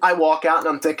 And I walk out and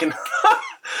I'm thinking,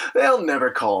 they'll never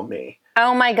call me.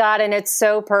 Oh my God. And it's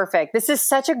so perfect. This is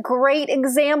such a great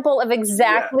example of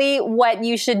exactly what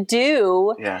you should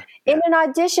do in an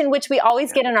audition, which we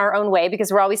always get in our own way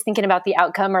because we're always thinking about the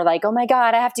outcome, or like, oh my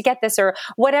God, I have to get this, or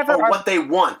whatever. Or what they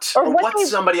want, or what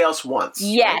somebody else wants.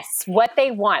 Yes. Right? What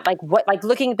they want. Like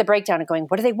looking at the breakdown and going,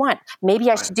 what do they want?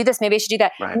 Maybe I should do this. Maybe I should do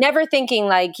that. Right. Never thinking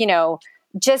like,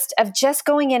 just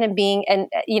going in and being, and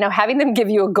having them give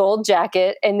you a gold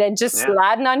jacket and then just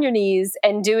sliding on your knees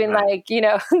and doing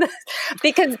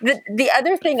because the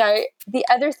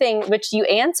other thing which you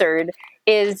answered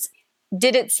is,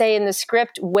 did it say in the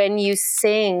script when you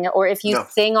sing, or if you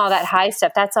sing all that high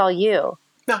stuff, that's all you?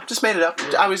 No, just made it up.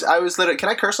 I was literally, can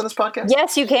I curse on this podcast?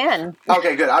 Yes, you can.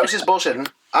 Okay, good. I was just bullshitting.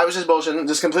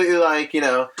 Just completely like,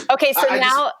 Okay,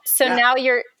 so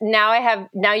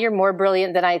now you're more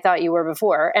brilliant than I thought you were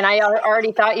before, and I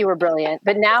already thought you were brilliant,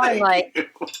 but now I'm like,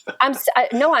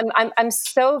 I'm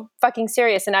so fucking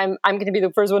serious, and I'm going to be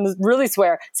the first one to really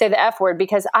say the F word,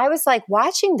 because I was like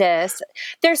watching this.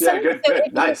 There's good.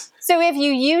 Nice. So if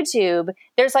you YouTube,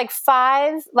 there's like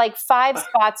five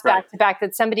spots back to back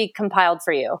that somebody compiled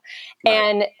for you,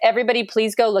 and everybody,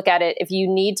 please go look at it if you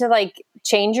need to like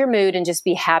change your mood and just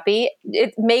be happy.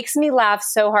 It makes me laugh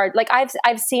so hard. Like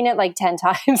I've seen it like 10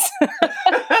 times.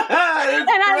 I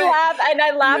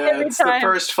laugh every it's time. The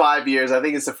first 5 years. I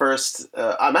think it's the first,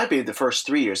 I might be the first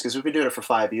 3 years, because we've been doing it for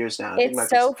 5 years now. It's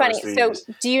so funny. So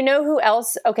do you know who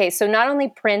else? Okay. So not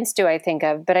only Prince do I think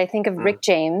of, but I think of Rick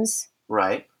James.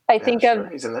 Right. I think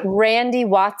of Randy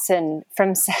Watson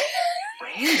from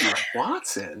Randy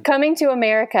Watson? Coming to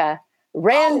America.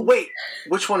 Rand. Oh, wait.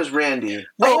 Which one is Randy? Randy.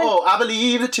 Oh, I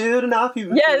believe the children of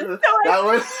you. Yes. That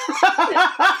one.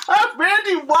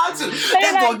 Randy Watson.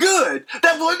 That boy good.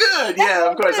 That boy good. Yeah,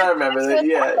 of course. I remember that.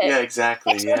 Yeah,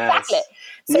 exactly. Yes.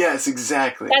 So yes,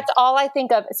 exactly. That's all I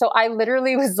think of. So I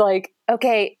literally was like,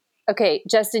 okay,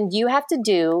 Justin, you have to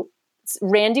do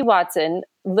Randy Watson,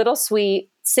 Little Sweet,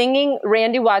 singing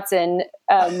Randy Watson,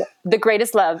 The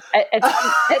Greatest Love. At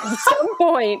some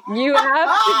point, you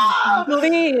have to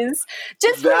please.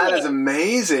 That is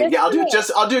amazing. Yeah, I'll do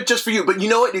it just for you. But you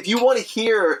know what? If you want to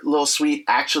hear Lil Sweet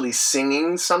actually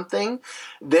singing something,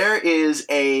 there is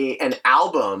an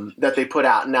album that they put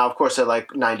out. Now, of course, they're like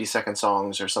 90-second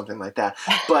songs or something like that.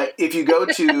 But if you go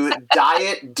to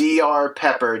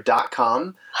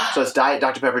dietdrpepper.com, so it's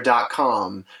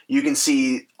dietdrpepper.com, you can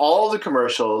see all the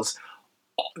commercials.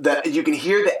 That you can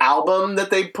hear the album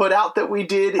that they put out that we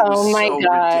did. It was so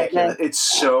ridiculous. It's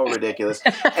so ridiculous.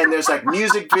 And there's like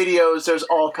music videos. There's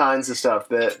all kinds of stuff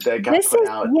that got put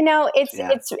out. You know,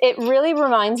 it really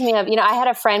reminds me of, I had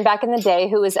a friend back in the day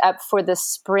who was up for the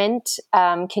Sprint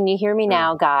Can You Hear Me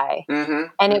Now guy. Mm-hmm.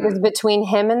 And it was between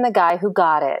him and the guy who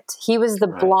got it. He was the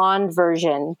blonde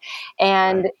version.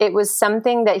 And it was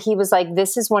something that he was like,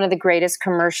 this is one of the greatest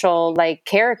commercial like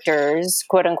characters,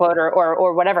 quote unquote,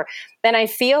 or whatever. And I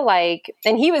feel like,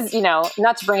 and he was,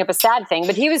 not to bring up a sad thing,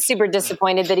 but he was super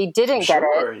disappointed that he didn't get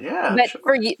it. Yeah, but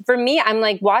for me, I'm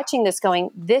like watching this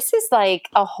going, this is like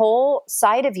a whole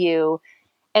side of you.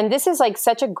 And this is like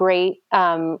such a great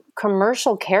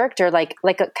commercial character, like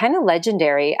a kind of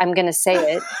legendary. I'm going to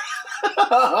say it.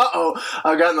 Uh-oh.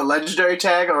 I've gotten the legendary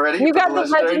tag already. You got the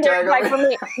legendary tag for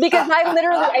me. Because I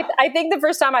literally, I think the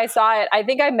first time I saw it, I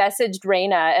think I messaged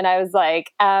Raina and I was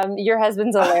like, your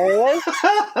husband's hilarious.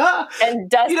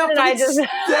 And Dustin and I just...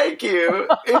 Thank you.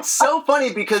 It's so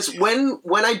funny because when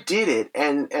I did it,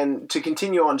 and to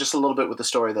continue on just a little bit with the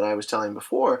story that I was telling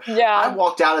before, I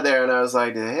walked out of there and I was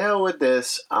like, the hell with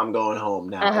this. I'm going home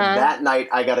now. And that night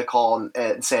I got a call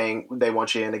saying they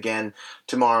want you in again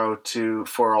tomorrow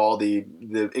for all the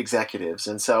executives.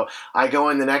 And so I go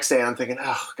in the next day and I'm thinking,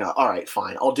 oh God, all right,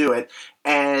 fine, I'll do it.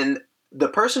 And the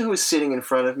person who was sitting in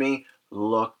front of me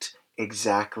looked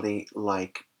exactly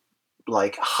like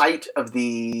height of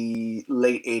the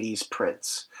late 80s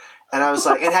Prince. And I was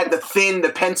like, it had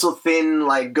the pencil thin,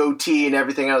 like goatee and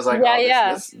everything. I was like,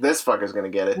 this fucker's going to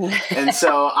get it. And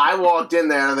so I walked in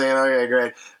there and I'm thinking, okay,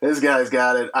 great. This guy's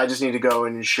got it. I just need to go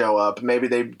and show up. Maybe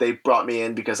they brought me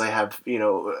in because I have,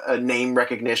 a name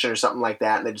recognition or something like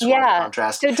that. And they just wanted to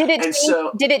contrast. So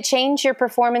did it change your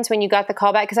performance when you got the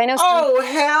call back? Because I know. Oh,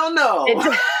 hell no.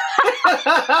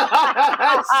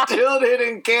 I still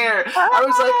didn't care. I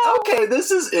was like, okay,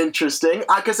 this is interesting.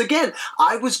 Because again,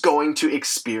 I was going to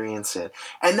experience it.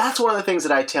 And that's one of the things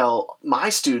that I tell my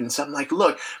students. I'm like,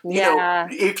 look,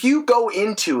 if you go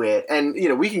into it, and,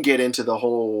 we can get into the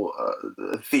whole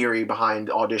theory behind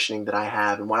auditioning that I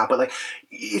have and whatnot, but like,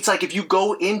 it's like if you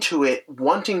go into it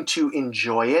wanting to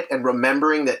enjoy it and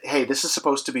remembering that, hey, this is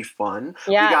supposed to be fun.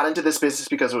 Yeah. We got into this business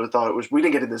because we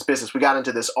didn't get into this business. We got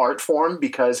into this art form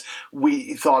because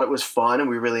we thought it was fun and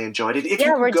we really enjoyed it. If you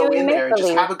can go in there and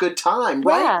just have a good time,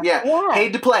 right? Yeah.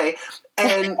 Paid to play.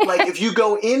 And like, if you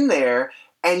go in there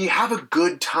and you have a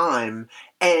good time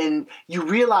and you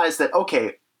realize that,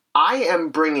 okay, I am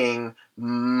bringing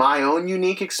my own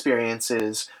unique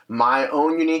experiences, my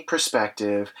own unique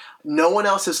perspective. No one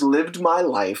else has lived my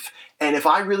life. And if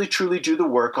I really truly do the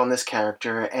work on this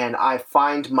character and I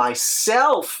find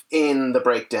myself in the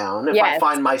breakdown, if I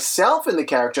find myself in the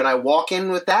character and I walk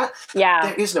in with that,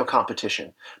 there is no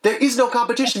competition. There is no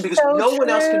competition because no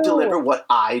one else can deliver what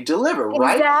I deliver,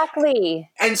 right? Exactly.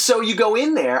 And so you go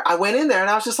in there. I went in there and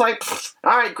I was just like,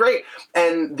 all right, great.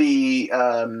 And the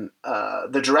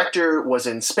director was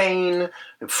in Spain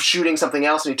shooting something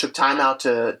else, and he took time out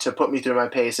to put me through my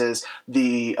paces.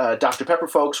 The Dr. Pepper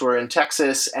folks were in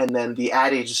Texas, and then the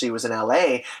ad agency was in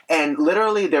LA. And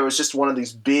literally there was just one of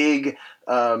these big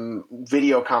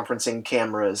video conferencing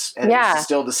cameras, and it's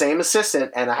still the same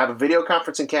assistant, and I have a video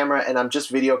conferencing camera, and I'm just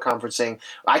video conferencing.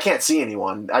 I can't see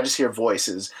anyone. I just hear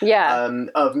voices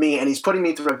of me, and he's putting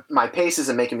me through my paces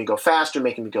and making me go faster,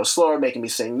 making me go slower, making me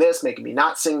sing this, making me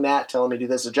not sing that, telling me to do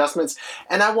this adjustments.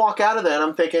 And I walk out of there and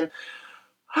I'm thinking,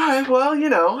 all right, well,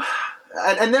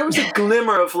 And there was a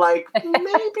glimmer of like,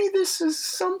 maybe this is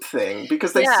something,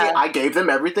 because they see I gave them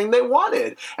everything they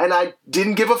wanted, and I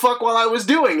didn't give a fuck while I was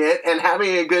doing it and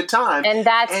having a good time. And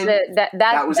that is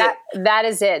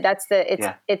it.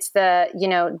 It's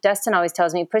the, Dustin always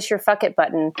tells me, push your fuck it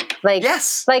button. Like,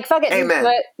 yes, like fuck it. Amen.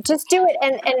 Just do it.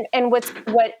 And what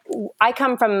I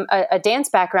come from a dance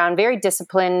background, very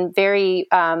disciplined, very,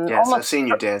 yes, I've seen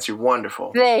you dance. You're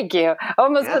wonderful. Thank you.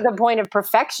 Almost to the point of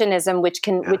perfectionism, which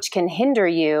can hinder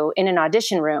you in an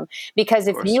audition room, because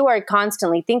if you are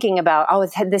constantly thinking about,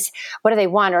 this, what do they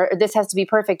want, or this has to be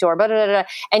perfect, or blah, blah, blah, blah,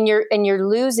 and you're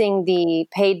losing the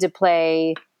paid to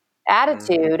play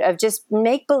attitude of just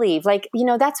make believe. Like,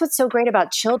 that's what's so great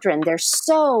about children. They're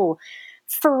so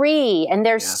free, and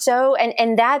they're so,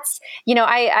 and that's,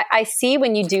 I see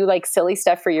when you do like silly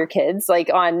stuff for your kids,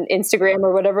 like on Instagram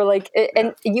or whatever, like,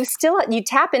 and you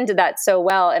tap into that so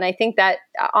well. And I think that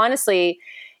honestly,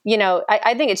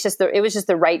 I think it was just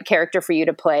the right character for you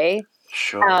to play.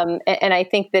 Sure. And I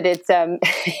think that it's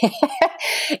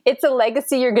it's a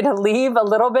legacy you're going to leave a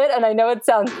little bit. And I know it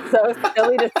sounds so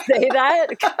silly to say that.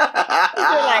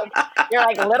 You're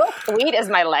like, little sweet is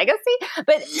my legacy,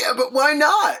 but why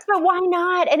not? But why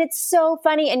not? And it's so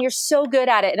funny, and you're so good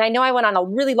at it. And I know I went on a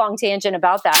really long tangent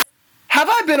about that. Have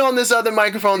I been on this other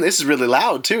microphone? This is really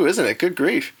loud too, isn't it? Good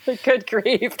grief. Good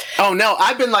grief. Oh no,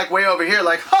 I've been like way over here,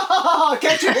 like, ha ha ha,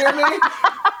 can't you hear me?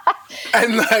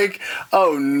 And like,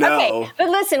 oh no. Okay, but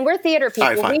listen, we're theater people.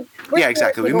 All right, fine.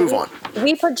 Exactly. We move on.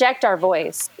 We project our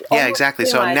voice. Yeah, exactly.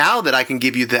 So now that I can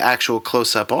give you the actual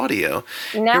close-up audio,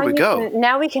 here we go.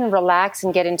 Now we can relax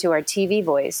and get into our TV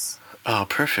voice. Oh,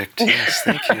 perfect. Yes,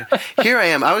 thank you. Here I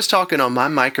am. I was talking on my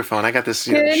microphone. I got this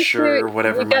Shure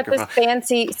whatever microphone. You got this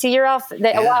fancy. See, you're off.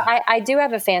 Well, I do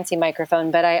have a fancy microphone,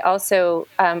 but I also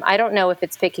I don't know if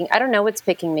it's picking. I don't know what's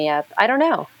picking me up. I don't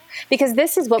know. Because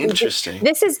this is what we do.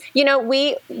 This is,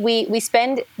 we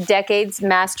spend decades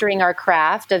mastering our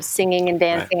craft of singing and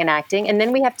dancing and acting, and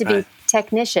then we have to be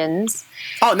technicians.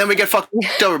 Oh, and then we get fucked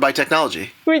over by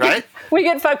technology, right? We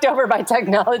get fucked over by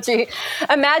technology.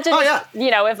 Imagine,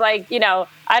 if like,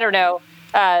 I don't know,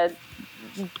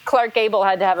 Clark Gable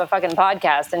had to have a fucking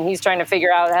podcast, and he's trying to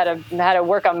figure out how to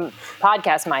work on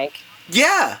podcast mic.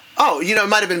 Yeah. Oh, it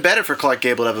might have been better for Clark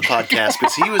Gable to have a podcast,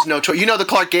 because he was notorious. The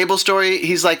Clark Gable story?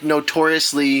 He's like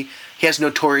he has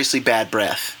notoriously bad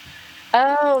breath.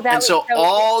 Oh, and so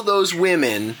all those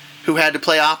women who had to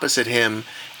play opposite him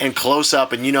and close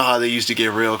up, and you know how they used to get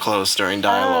real close during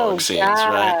dialogue scenes,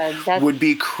 right? Would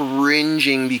be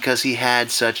cringing because he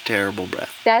had such terrible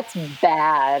breath. That's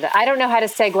bad. I don't know how to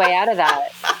segue out of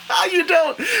that. You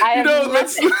don't. I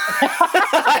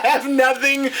have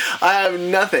nothing. I have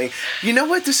nothing. You know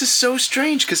what? This is so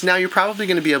strange, because now you're probably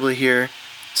going to be able to hear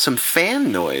some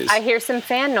fan noise. I hear some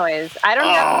fan noise. I don't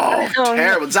know. Oh,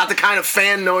 terrible. It's not the kind of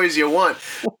fan noise you want.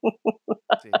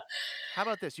 How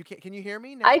about this? Can you hear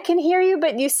me now? I can hear you,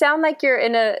 but you sound like you're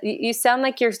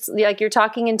you're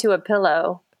talking into a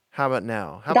pillow. How about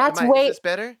now? Is this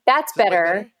better? That's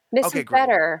better. This is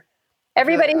better.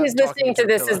 Everybody who's listening to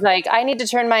this is like, I need to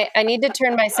turn my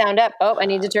sound up. Oh, I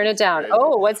need to turn it down.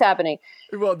 Oh, what's happening?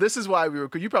 Well, this is why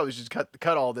you probably should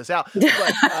cut all this out.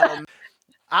 But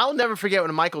I'll never forget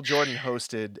when Michael Jordan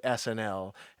hosted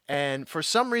SNL, and for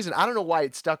some reason, I don't know why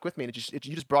it stuck with me. You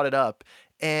just brought it up.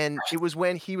 And it was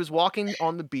when he was walking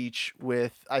on the beach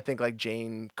with, I think, like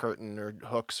Jane Curtin or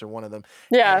Hooks or one of them.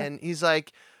 Yeah. And he's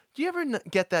like, do you ever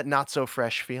get that not so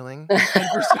fresh feeling? And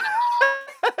for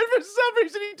some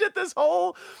reason, he did this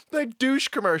whole like douche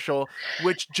commercial,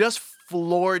 which just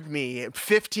floored me.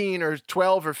 15 or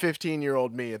 12 or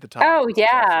 15-year-old me at the time. Oh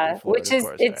yeah,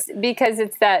 because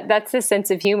that's the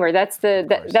sense of humor. That's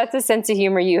the sense of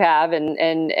humor you have, and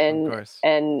I have.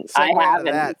 Segue out of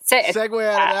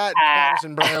that,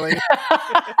 Patterson Briley.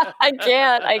 I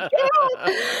can't.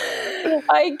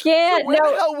 So where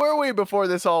the hell were we before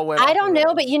this all went? I don't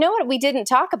know, but you know what we didn't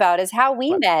talk about is how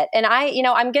we met.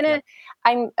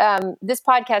 And this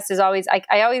podcast is always, I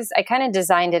kind of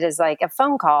designed it as like a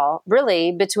phone call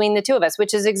really between the two of us,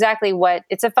 which is exactly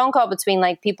it's a phone call between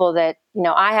like people that,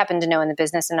 I happen to know in the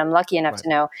business and I'm lucky enough to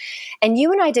know. And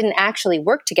you and I didn't actually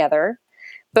work together,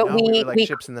 but we were like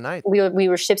ships in the night. We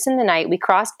were ships in the night. We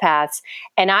crossed paths,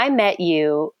 and I met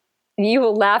you. You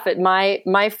will laugh at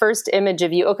my first image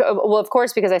of you. Okay, well, of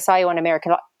course, because I saw you on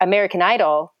American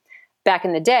Idol back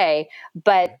in the day,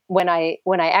 but when I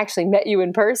actually met you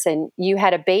in person, you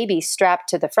had a baby strapped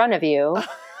to the front of you.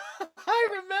 I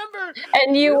remember.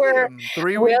 And you were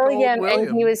 3-week-old William,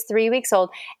 and he was 3 weeks old,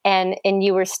 and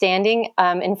you were standing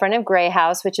in front of Grey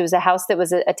House, which was a house that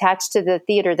was attached to the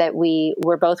theater that we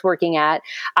were both working at.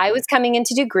 I was coming in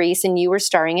to do Grease, and you were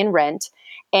starring in Rent.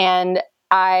 And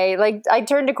I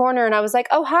turned a corner and I was like,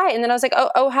 oh, hi. And then I was like,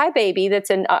 oh, hi, baby.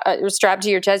 That's strapped to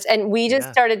your chest. And we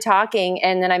just started talking.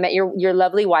 And then I met your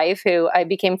lovely wife, who I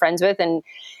became friends with. And,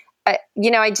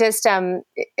 I just,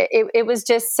 it was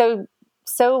just so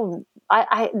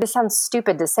this sounds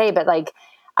stupid to say, but like,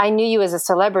 I knew you as a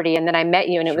celebrity, and then I met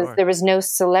you, and there was no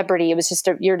celebrity. It was just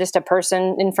you're just a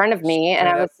person in front of me. And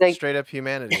I was like, straight up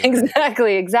humanity.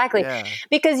 Exactly. Yeah.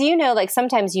 Because, like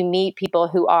sometimes you meet people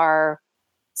who are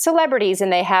celebrities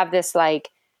and they have this like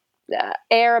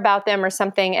air about them or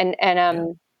something. And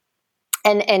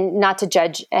not to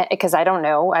judge, because I don't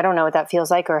know what that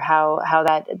feels like or how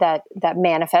that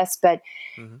manifests, but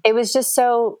it was just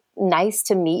so nice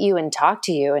to meet you and talk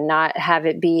to you and not have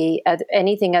it be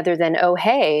anything other than, oh,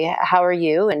 hey, how are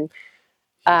you? And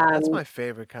that's my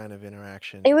favorite kind of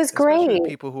interaction. It was especially great. with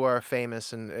people who are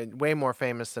famous and way more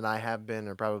famous than I have been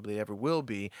or probably ever will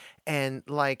be. And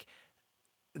like,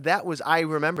 I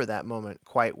remember that moment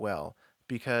quite well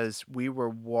because we were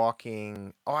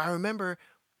walking. Oh, I remember,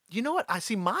 you know what? I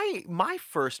see my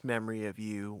first memory of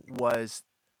you was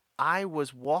I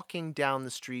was walking down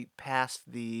the street past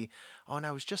and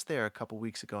I was just there a couple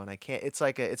weeks ago and I can't, it's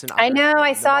an I Irish know,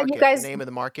 I name. saw you The guys. name of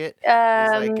the market is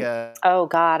like, Oh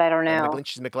God, I don't know.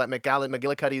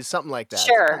 McGillicuddy's, something like that. It's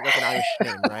Sure. kind of like an Irish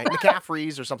name, right?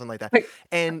 McCaffrey's or something like that.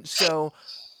 And so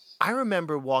I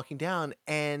remember walking down,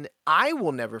 and I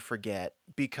will never forget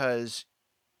because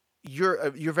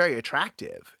you're very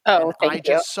attractive, and Oh, I thank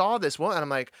you. just saw this woman, and I'm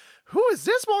like, who is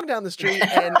this walking down the street?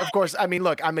 And of course, I mean,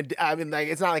 look, I mean, like,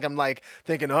 it's not like I'm like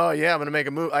thinking, oh yeah, I'm gonna make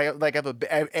a move.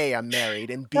 I'm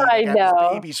married, and B, I like, I have this know.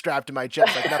 baby strapped to my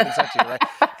chest, like nothing sexy, right?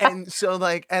 And so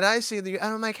like, and I see and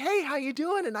I'm like, hey, how you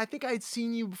doing? And I think I'd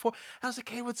seen you before. I was like,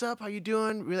 hey, what's up? How you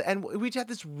doing? Really, and we had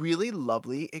this really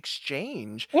lovely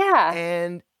exchange, Yeah.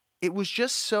 and it was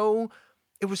just so.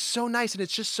 It was so nice, and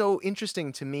it's just so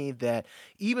interesting to me that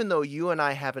even though you and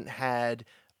I haven't had,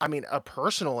 I mean, a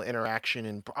personal interaction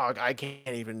in I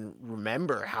can't even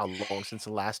remember how long since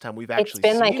the last time we've It's actually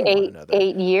been like seen one another.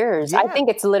 8 years. I Yeah, think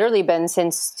it's literally been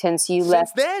since you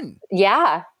left. since then.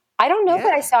 Yeah. I don't know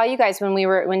that I Yeah, saw you guys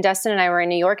when Dustin and I were in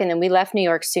New York, and then we left New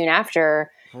York soon after.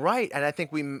 right. And I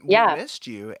think we Yeah. missed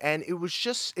you, and it's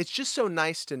just so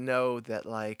nice to know that,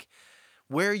 like,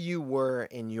 where you were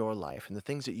in your life and the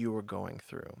things that you were going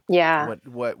through, Yeah.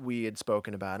 what we had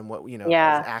spoken about, and what, as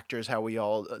Yeah. actors, how we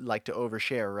all like to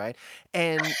overshare, right?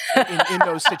 And in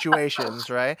those situations,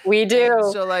 right? We And do.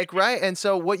 so, like, right, and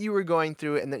so what you were going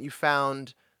through, and that you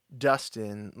found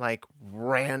Dustin, like,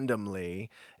 randomly,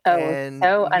 Oh, and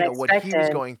so what he was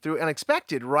unexpected. going through,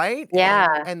 unexpected, right? Yeah.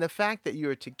 And the fact that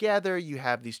you're together, you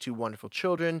have these two wonderful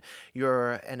children,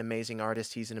 you're an amazing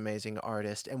artist, he's an amazing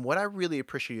artist. And what I really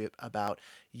appreciate about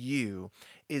you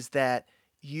is that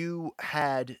you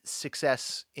had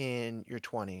success in your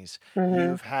 20s. Hmm.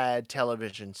 You've had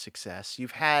television success.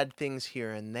 You've had things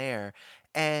here and there.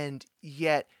 And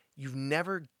yet you've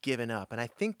never given up. And I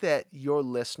think that your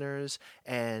listeners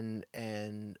and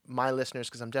my listeners,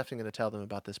 because I'm definitely going to tell them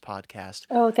about this podcast,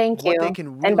 Oh, thank what they you. can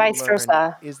And really vice learn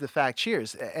versa. is the fact,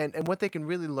 cheers, and what they can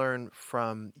really learn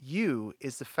from you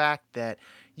is the fact that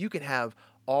you can have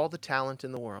all the talent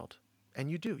in the world.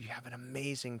 And you have an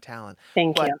amazing talent,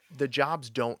 Thank but you. the jobs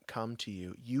don't come to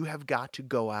you. You have got to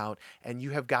go out and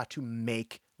you have got to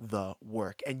make the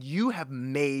work. And you have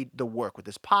made the work with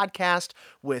this podcast,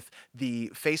 with the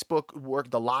Facebook work,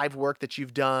 the live work that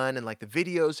you've done, and like the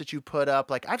videos that you put up.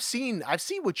 Like, I've seen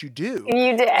what you do,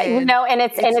 You did, and and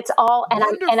it's it's all,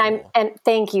 wonderful. and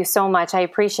thank you so much. I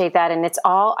appreciate that. And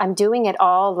I'm doing it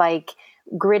all like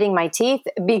gritting my teeth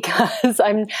because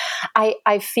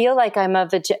I feel like I'm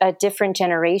of a different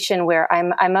generation where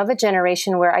I'm of a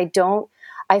generation where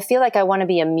I feel like I want to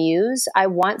be a muse. I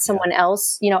want Yeah. someone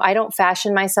else, I don't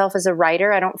fashion myself as a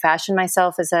writer. I don't fashion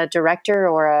myself as a director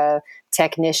or a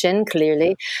technician,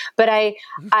 clearly, but I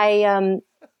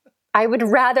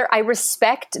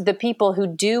respect the people who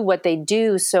do what they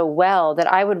do so well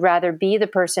that I would rather be the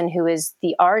person who is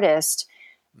the artist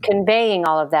conveying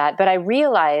all of that. But I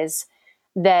realize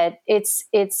that it's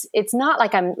not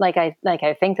like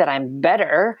I think that I'm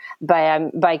better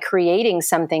by creating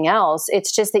something else.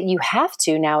 It's just that you have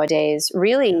to nowadays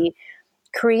really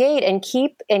create and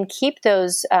keep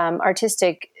those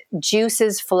artistic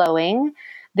juices flowing,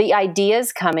 the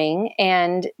ideas coming,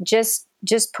 and just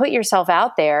put yourself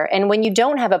out there. And when you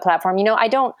don't have a platform,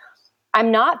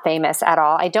 I'm not famous at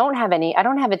all. I don't have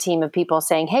a team of people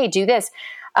saying, hey, do this.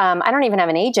 I don't even have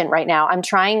an agent right now. I'm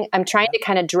trying to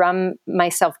kind of drum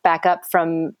myself back up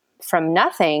from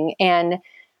nothing.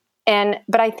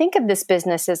 But I think of this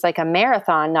business as like a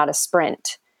marathon, not a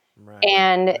sprint. Right.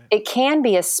 And Right. it can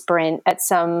be a sprint at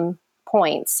some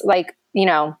points, like,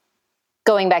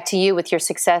 going back to you with your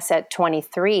success at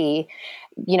 23,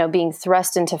 being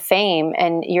thrust into fame,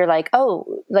 and you're like,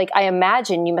 oh, like, I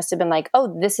imagine you must have been like,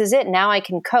 oh, this is it. Now I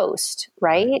can coast,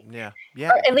 right? Yeah.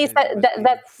 Or Yeah. at least It was the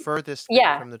that's, furthest thing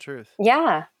yeah, from the truth.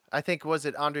 yeah. I think, was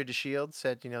it Andre de Shield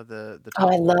said, the Oh,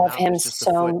 top I of one love mountain him is just the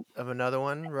foot so. of another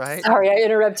one, right? Sorry, I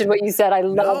interrupted what you said. I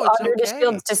love No, it's Under the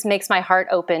Shields. okay. Just makes my heart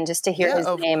open just to hear Yeah, his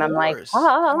of name. I'm like,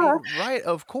 course. I ah, mean, right,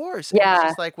 of course. And it's yeah,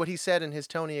 just like what he said in his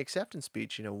Tony acceptance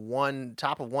speech, one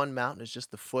top of one mountain is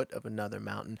just the foot of another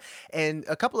mountain. And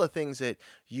a couple of things that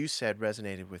you said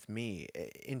resonated with me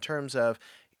in terms of,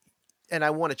 and I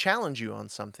want to challenge you on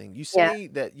something. You yeah, say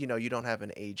that, you don't have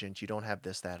an agent, you don't have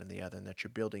this, that, and the other, and that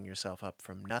you're building yourself up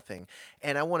from nothing.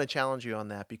 And I want to challenge you on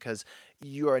that because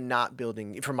you are not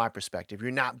building, from my perspective,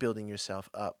 you're not building yourself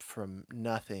up from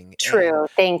nothing. And true.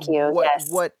 Thank you. what Yes,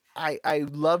 what I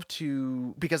love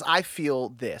to, because I feel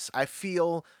this. I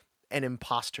feel an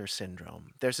imposter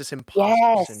syndrome. There's this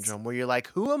imposter yes. syndrome where you're like,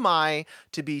 who am I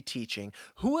to be teaching?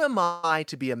 Who am I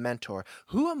to be a mentor?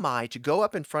 Who am I to go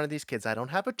up in front of these kids? I don't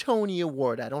have a Tony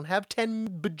Award. I don't have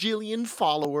 10 bajillion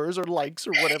followers or likes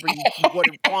or whatever you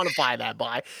want to quantify that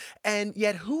by. And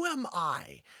yet, who am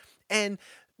I? And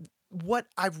what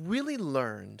I've really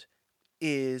learned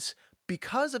is,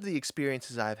 because of the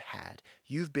experiences I've had,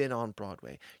 you've been on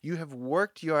Broadway. You have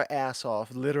worked your ass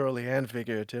off, literally and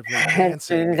figuratively, It's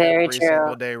dancing very every true.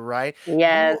 single day, right?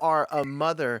 Yes, You are a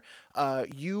mother.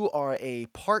 You are a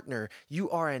partner. You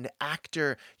are an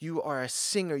actor. You are a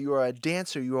singer. You are a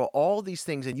dancer. You are all these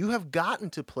things. And you have gotten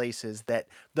to places that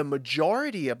the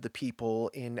majority of the people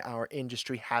in our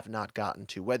industry have not gotten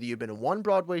to. Whether you've been in one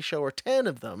Broadway show or 10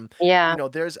 of them, yeah.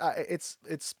 there's it's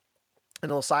a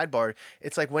little sidebar.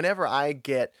 It's like whenever I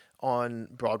get on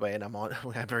Broadway, and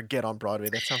whenever I get on Broadway,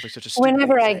 that sounds like such a stupid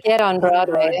thing Whenever to I say. get on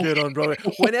Whenever Broadway, I get on Broadway,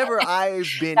 whenever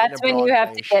I've been in a that's when you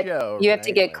have Broadway to get show, you have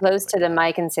to right? get Like, oh close my to the God.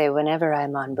 mic and say, "Whenever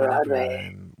I'm on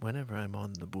Broadway." Whenever I'm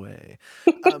on the way.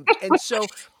 And so,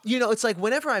 it's like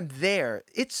whenever I'm there,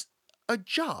 it's a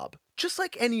job, just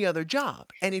like any other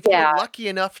job. And if you're Yeah, lucky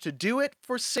enough to do it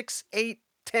for 6, 8,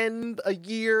 10 a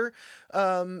year,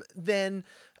 then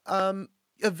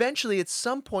eventually at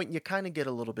some point you kind of get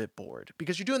a little bit bored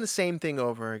because you're doing the same thing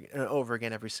over and over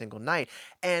again every single night.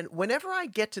 And whenever I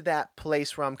get to that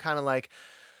place where I'm kind of like,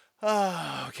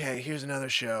 oh, okay, here's another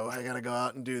show. I gotta go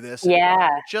out and do this. And if yeah.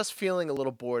 I'm just feeling a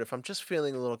little bored, if I'm just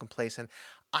feeling a little complacent,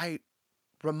 I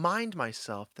remind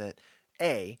myself that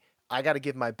A, I gotta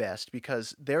give my best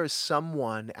because there is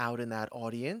someone out in that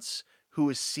audience who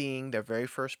is seeing their very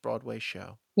first Broadway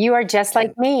show. You are just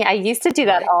like And me. I used to do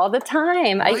that right? all the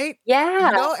time. Right?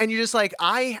 Yeah. And you're just like,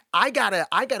 I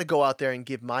gotta go out there and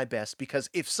give my best because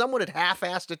if someone had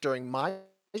half-assed it during my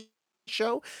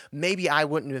show, maybe I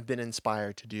wouldn't have been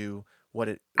inspired to do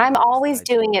I'm what it is that always I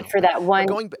do doing it now. for that But one.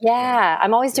 going back, yeah, Yeah,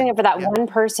 I'm always yeah, doing it for that yeah, one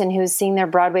person who's seeing their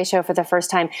Broadway show for the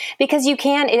first time because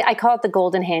I call it the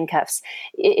golden handcuffs.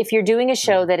 If you're doing a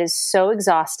show mm, that is so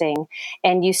exhausting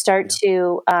and you start yeah,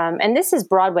 to, and this is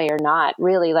Broadway or not,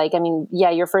 really, like, I mean,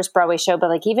 yeah, your first Broadway show, but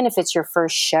like, even if it's your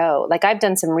first show, like I've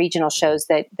done some regional yeah. shows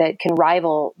that can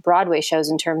rival Broadway shows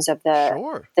in terms of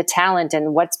Sure. the talent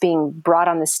and what's being brought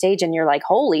on the stage. And you're like,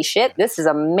 holy shit, this is Yes.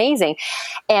 amazing.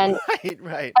 And Right,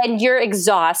 right. and you're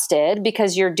exhausted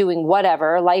because you're doing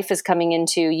whatever life is coming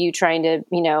into you trying to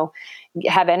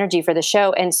have energy for the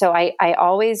show. And so I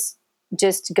always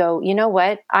just go, you know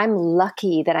what, I'm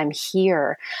lucky that I'm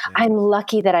here. Yeah. I'm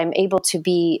lucky that I'm able to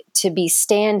be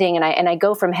standing, and I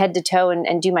go from head to toe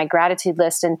and do my gratitude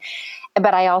list. And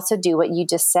but I also do what you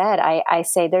just said. I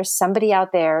say there's somebody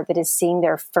out there that is seeing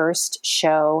their first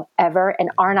show ever,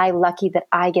 and aren't I lucky that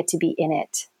I get to be in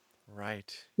it,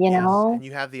 Right. you Yes. And know?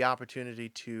 you have the opportunity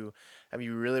to, I mean,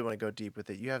 you really want to go deep with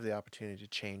it. You have the opportunity to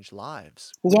change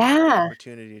lives. We have the Yeah.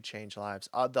 opportunity to change lives.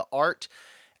 The art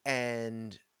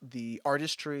and the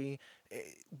artistry, eh,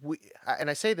 and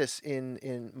I say this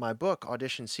in my book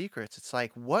Audition Secrets. It's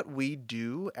like what we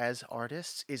do as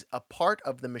artists is a part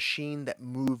of the machine that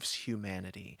moves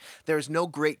humanity. There's no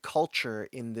great culture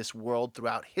in this world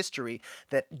throughout history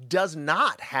that does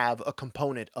not have a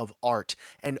component of art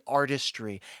and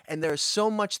artistry, and there's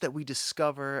so much that we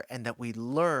discover and that we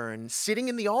learn sitting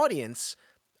in the audience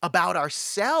about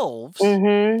ourselves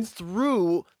Hmm.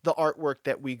 through the artwork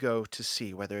that we go to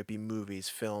see, whether it be movies,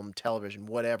 film, television,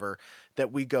 whatever,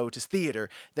 that we go to theater,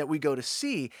 that we go to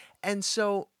see. And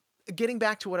so, getting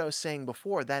back to what I was saying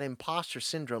before, that imposter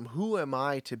syndrome, who am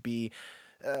I to be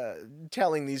uh,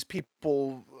 telling these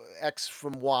people X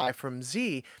from Y from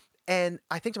Z? And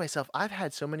I think to myself, I've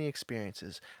had so many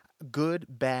experiences, good,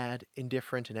 bad,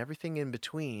 indifferent, and everything in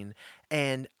between.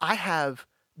 And I have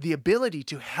the ability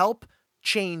to help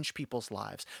change people's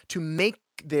lives, to make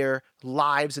their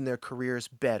lives and their careers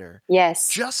better. Yes.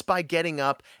 Just by getting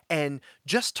up and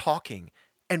just talking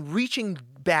and reaching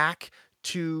back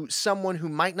to someone who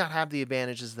might not have the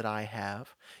advantages that I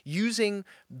have, using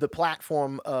the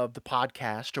platform of the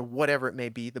podcast or whatever it may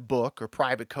be, the book or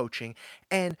private coaching.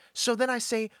 And so then I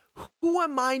say, who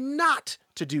am I not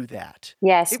to do that?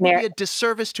 Yes, It would be a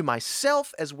disservice to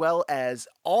myself as well as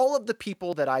all of the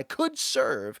people that I could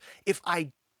serve if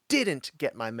I didn't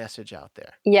get my message out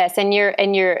there. Yes, and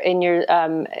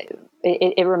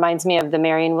it reminds me of the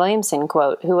Marianne Williamson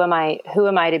quote: "Who am I? Who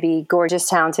am I to be gorgeous,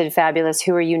 talented, fabulous?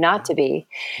 Who are you not to be?"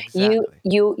 Exactly.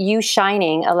 You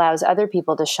shining allows other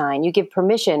people to shine. You give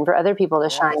permission for other people to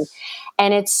shine,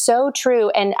 and it's so true.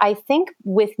 And I think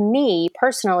with me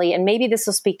personally, and maybe this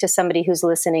will speak to somebody who's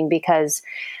listening, because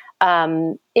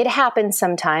it happens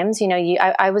sometimes.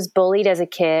 I was bullied as a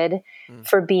kid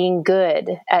for being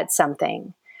good at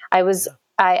something. I was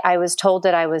told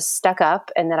that I was stuck up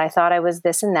and that I thought I was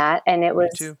this and that. And it was,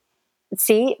 Me too.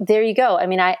 see, there you go. I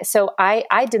mean, I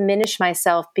diminish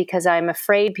myself because I'm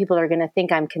afraid people are going to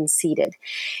think I'm conceited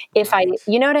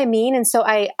you know what I mean? And so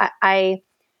I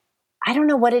don't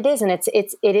know what it is. And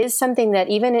it is something that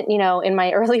even, in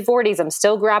my early 40s, I'm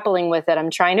still grappling with it. I'm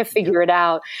trying to figure it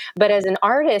out. But as an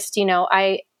artist,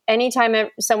 anytime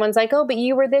someone's like, oh, but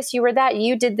you were this, you were that,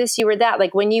 you did this, you were that,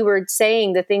 like when you were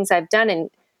saying the things I've done and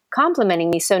complimenting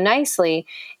me so nicely,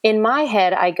 in my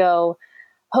head, I go,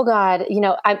 oh God,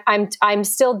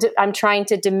 I'm trying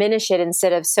to diminish it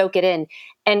instead of soak it in,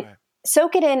 and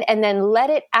soak it in and then let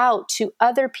it out to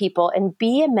other people and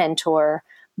be a mentor,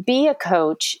 be a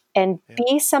coach, and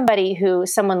be somebody who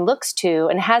someone looks to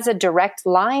and has a direct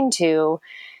line to,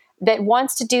 that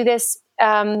wants to do this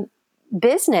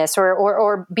business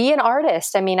or be an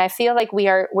artist. I mean, I feel like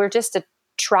we're just a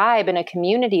tribe and a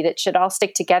community that should all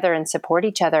stick together and support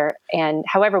each other, and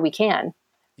however we can.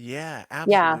 Yeah,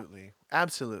 absolutely.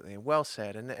 Absolutely. Well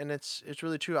said. And it's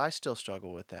really true. I still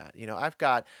struggle with that.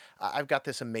 I've got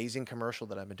this amazing commercial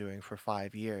that I've been doing for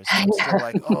 5 years. And I'm still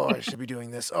like, oh, I should be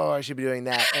doing this. Oh, I should be doing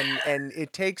that. And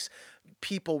it takes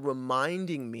people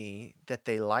reminding me that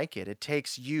they like it. It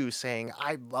takes you saying,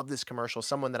 I love this commercial,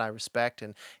 someone that I respect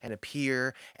and a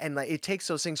peer. And like it takes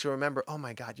those things to remember, oh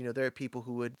my God, there are people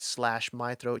who would slash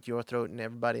my throat, your throat, and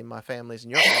everybody in my family's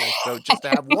and your family's throat just to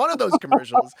have one of those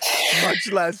commercials, much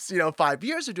less, 5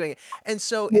 years of doing it. And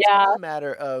so it's all a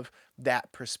matter of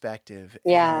that perspective.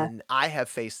 Yeah. And I have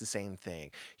faced the same thing.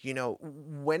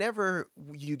 Whenever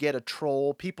you get a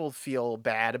troll, people feel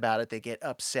bad about it. They get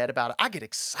upset about it. I get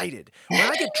excited. When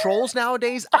I get trolls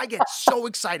nowadays, I get so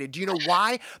excited. Do you know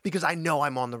why? Because I know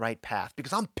I'm on the right path,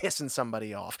 because I'm pissing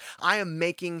somebody off. I am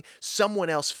making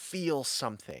someone else feel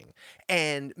something.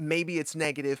 And maybe it's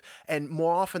negative. And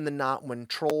more often than not, when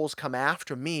trolls come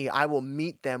after me, I will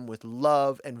meet them with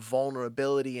love and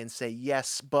vulnerability and say,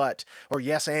 yes, but, or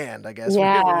yes, and, I guess.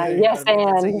 Yeah, yes,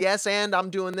 And say, and. yes, and I'm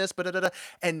doing this, but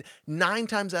And 9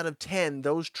 times out of 10,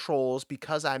 those trolls,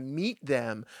 because I meet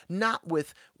them not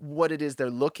with what it is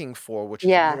they're looking for, which is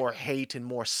more hate and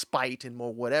more spite and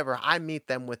more whatever, I meet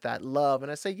them with that love,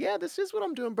 and I say, yeah, this is what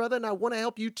I'm doing, brother, and I want to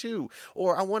help you too.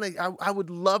 Or I would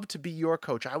love to be your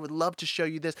coach. I would love to show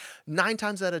you this. 9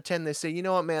 times out of 10, they say, you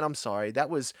know what, man, I'm sorry.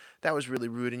 That was really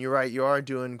rude, and you're right. You are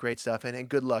doing great stuff, and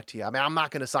good luck to you. I mean, I'm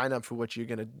not going to sign up for what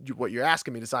you're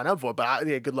asking me to sign up for, but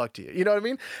good luck to you. You know what I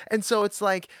mean? And so it's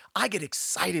like, I get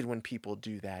excited when people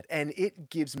do that, and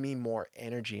it gives me more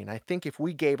energy. And I think if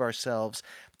we gave ourselves,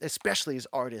 especially as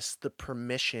artists, the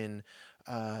permission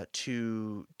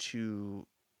to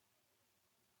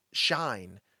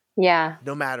shine,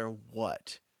 no matter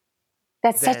what.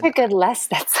 That's such a good lesson.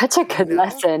 That's such a good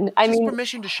lesson. I mean,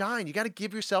 permission to shine. You got to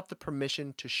give yourself the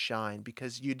permission to shine,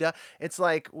 because it's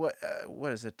like what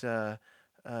is it?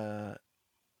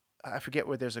 I forget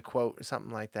where there's a quote or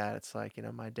something like that. It's like,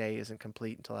 my day isn't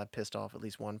complete until I've pissed off at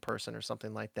least one person or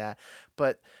something like that.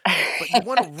 But you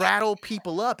want to rattle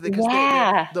people up, because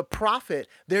the profit,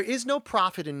 there is no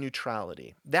profit in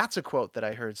neutrality. That's a quote that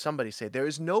I heard somebody say. There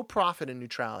is no profit in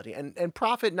neutrality. And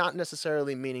profit not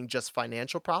necessarily meaning just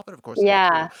financial profit, of course,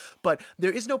 that's true, but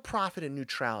there is no profit in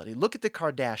neutrality. Look at the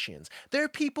Kardashians. There are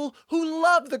people who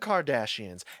love the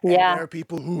Kardashians, and there are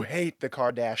people who hate the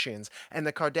Kardashians. And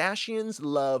the Kardashians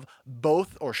love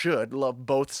both, or should love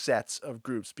both sets of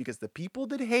groups, because the people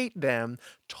that hate them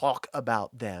talk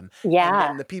about them. And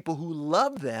then the people who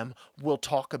love them will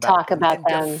talk about them and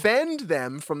defend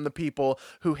them from the people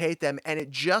who hate them. And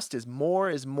it just is more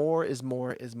is more is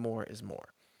more is more is more.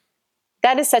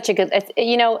 That is such a good,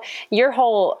 your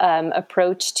whole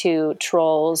approach to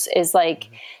trolls is like,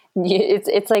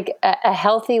 it's like a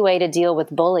healthy way to deal with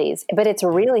bullies, but it's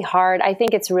really hard. I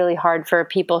think it's really hard for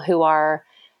people who are,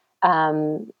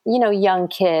 young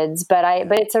kids, but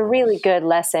it's a really good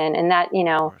lesson. And that,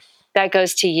 that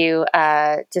goes to you,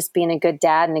 just being a good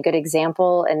dad and a good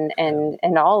example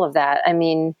and all of that. I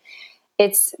mean,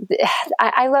 it's,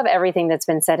 I love everything that's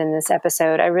been said in this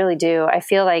episode. I really do. I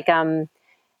feel like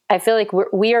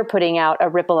we are putting out a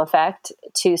ripple effect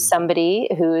to somebody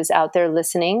who's out there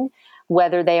listening,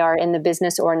 whether they are in the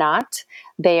business or not.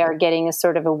 They are getting a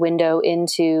sort of a window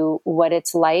into what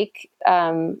it's like.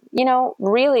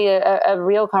 Really a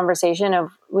real conversation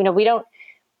of, we don't,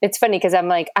 it's funny because I'm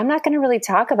like, I'm not going to really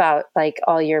talk about like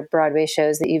all your Broadway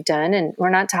shows that you've done. And we're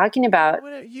not talking about,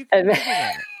 You can Google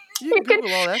that. You can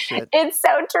Google all that shit. It's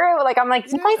so true. Like, I'm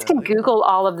like, you guys can Google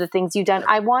all of the things you've done.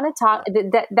 I want to talk.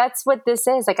 That's what this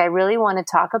is. Like, I really want to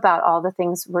talk about all the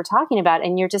things we're talking about.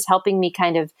 And you're just helping me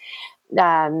kind of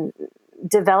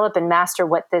develop and master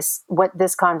what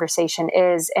this conversation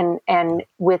is. And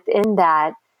within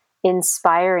that,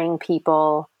 inspiring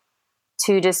people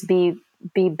to just be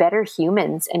better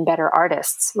humans and better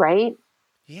artists, right?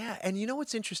 Yeah, and you know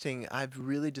what's interesting? I've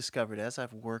really discovered as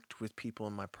I've worked with people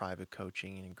in my private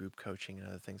coaching and in group coaching and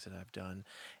other things that I've done,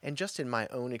 and just in my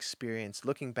own experience,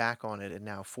 looking back on it at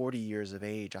now 40 years of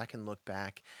age, I can look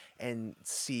back and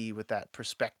see with that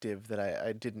perspective that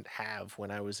I didn't have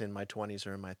when I was in my 20s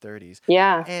or in my 30s.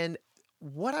 Yeah. And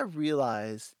what I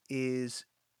realized is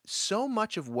so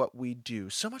much of what we do,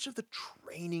 so much of the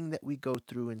training that we go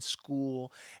through in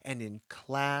school and in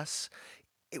class,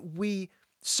 we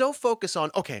so focus on,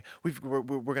 okay, we're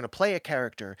going to play a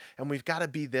character and we've got to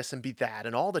be this and be that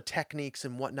and all the techniques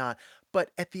and whatnot. But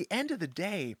at the end of the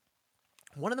day,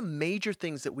 one of the major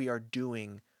things that we are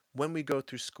doing when we go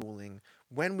through schooling,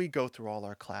 when we go through all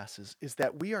our classes, is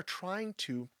that we are trying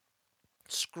to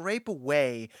scrape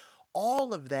away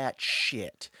all of that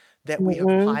shit that we have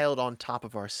piled on top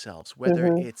of ourselves,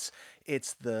 whether it's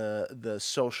the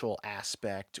social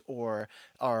aspect or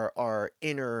our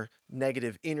inner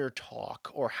negative inner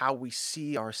talk or how we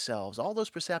see ourselves, all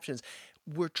those perceptions.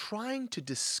 We're trying to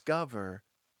discover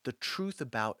the truth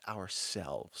about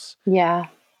ourselves. Yeah.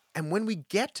 And when we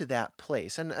get to that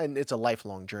place, and it's a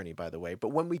lifelong journey, by the way, but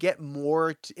when we get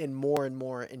more and more and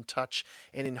more in touch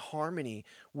and in harmony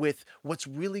with what's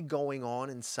really going on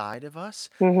inside of us,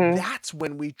 that's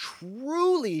when we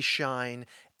truly shine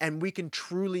and we can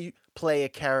truly play a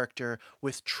character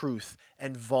with truth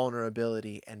and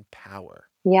vulnerability and power.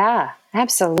 Yeah,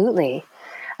 absolutely.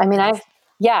 I mean, Go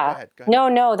ahead.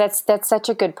 no, that's such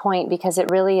a good point because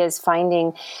it really is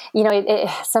finding,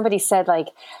 somebody said like,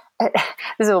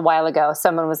 this is a while ago,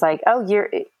 someone was like, oh,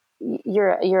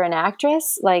 you're an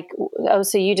actress. Like, oh,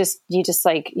 so you just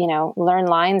like, learn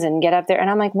lines and get up there. And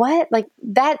I'm like, what? Like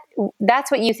that's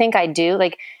what you think I do?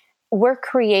 Like we're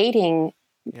creating,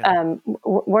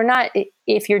 we're not,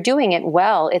 if you're doing it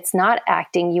well, it's not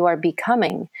acting. You are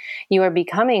becoming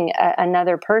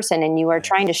another person and you are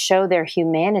trying to show their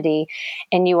humanity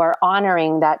and you are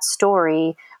honoring that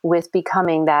story with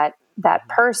becoming that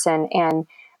person.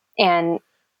 And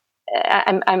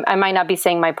I might not be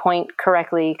saying my point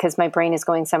correctly because my brain is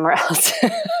going somewhere else,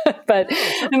 but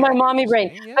my mommy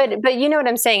brain, but you know what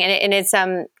I'm saying? And it's,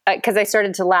 cause I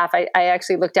started to laugh. I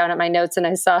actually looked down at my notes and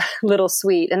I saw Little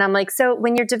Sweet and I'm like, so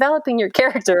when you're developing your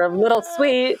character of Little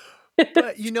Sweet,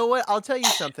 but you know what? I'll tell you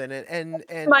something, and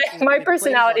my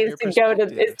personality is to go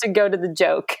to the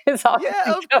joke. It's all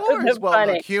yeah, of course. Well,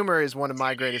 funny. look, humor is one of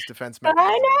my greatest defense mechanisms.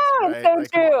 I know, right? It's so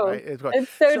like, true. On, right?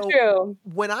 It's so true.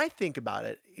 When I think about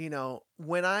it,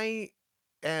 when I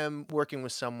am working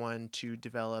with someone to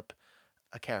develop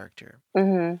a character,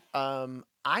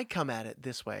 I come at it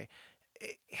this way.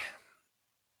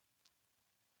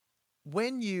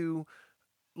 When I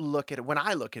look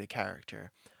at a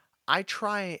character, I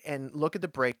try and look at the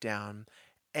breakdown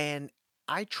and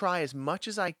I try as much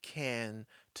as I can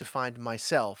to find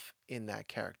myself in that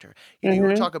character. You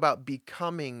were talking about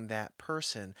becoming that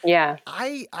person. Yeah.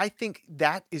 I think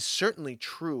that is certainly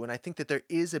true. And I think that there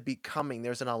is a becoming,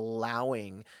 there's an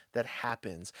allowing that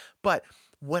happens. But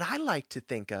what I like to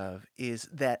think of is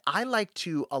that I like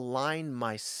to align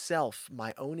myself,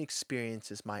 my own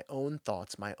experiences, my own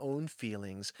thoughts, my own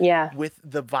feelings with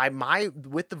the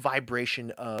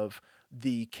vibration of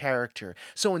the character.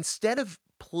 So instead of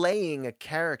playing a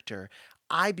character,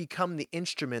 I become the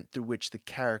instrument through which the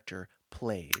character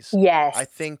plays. Yes. I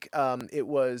think it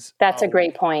was That's a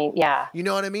great point. Yeah. You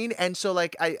know what I mean? And so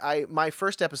like I my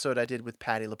first episode I did with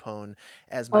Patti LuPone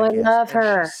as my guest. I love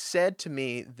her. She said to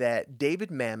me that David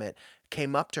Mamet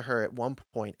came up to her at one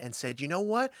point and said, "You know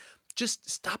what? just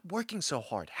stop working so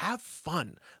hard. Have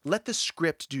fun. Let the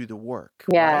script do the work,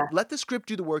 Yeah. right? Let the script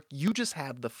do the work. You just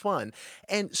have the fun.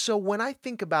 And so when I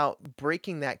think about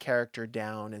breaking that character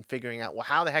down and figuring out, well,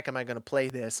 how the heck am I going to play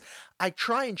this? I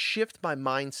try and shift my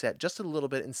mindset just a little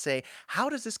bit and say, how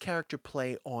does this character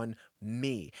play on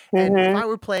me? And if Mm-hmm. I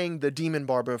were playing the Demon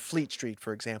Barber of Fleet Street,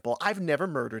 for example, I've never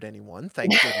murdered anyone,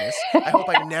 thank goodness. I hope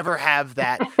I never have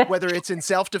that, whether it's in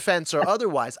self-defense or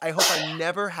otherwise. I hope I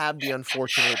never have the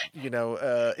unfortunate,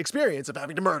 experience of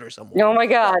having to murder someone. Oh my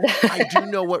God. But I do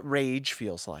know what rage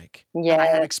feels like, and I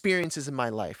have Yes. experiences in my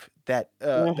life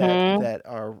Mm-hmm. that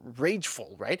are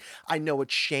rageful, right? I know what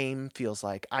shame feels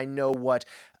like. I know what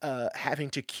having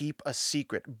to keep a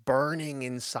secret burning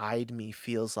inside me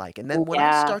feels like. And then when I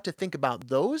Yeah. start to think about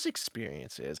those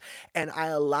experiences and I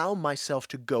allow myself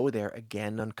to go there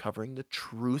again, uncovering the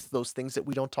truth, those things that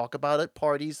we don't talk about at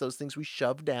parties, those things we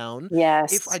shove down.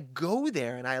 If I Yes. go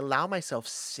there and I allow myself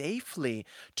safely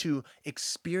to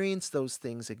experience those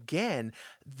things again,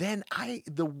 then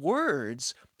the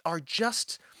words are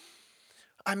just,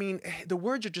 the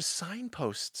words are just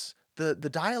signposts. The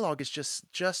dialogue is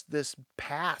just this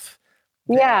path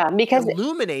that Yeah. Because,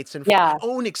 illuminates my yeah.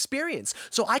 own experience.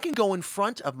 So I can go in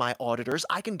front of my auditors,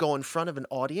 I can go in front of an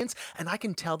audience, and I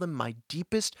can tell them my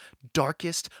deepest,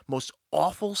 darkest, most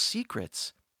awful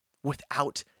secrets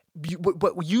without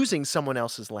but using someone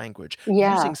else's language,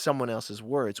 Yeah. using someone else's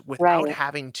words, without Right.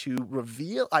 having to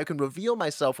reveal. I can reveal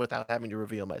myself without having to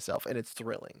reveal myself, and it's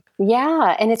thrilling.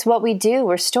 Yeah, and it's what we do.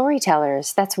 We're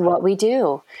storytellers. That's Right. what we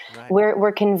do. Right.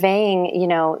 We're conveying,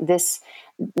 this.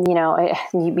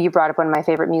 You brought up one of my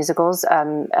favorite musicals,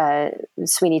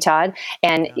 Sweeney Todd,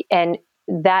 and Yeah. and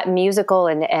that musical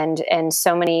and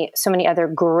so many other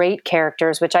great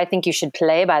characters, which I think you should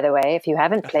play. By the way, if you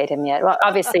haven't played him yet, well,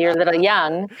 obviously you're a little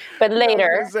young, but Yeah, I was gonna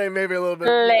later, say maybe a little bit,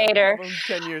 a later. couple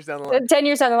 10 years down the line. 10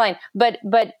 years down the line, but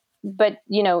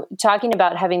talking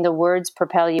about having the words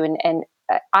propel you, and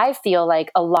I feel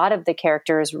like a lot of the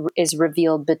characters is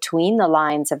revealed between the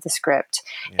lines of the script,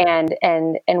 Yeah.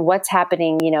 and what's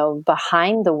happening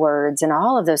behind the words and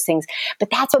all of those things.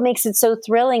 But that's what makes it so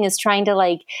thrilling, is trying to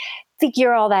like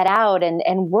figure all that out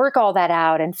and work all that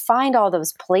out and find all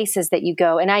those places that you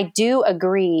go. And I do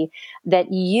agree that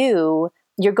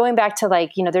you're going back to,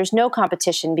 like, there's no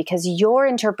competition, because your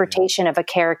interpretation of a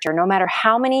character, no matter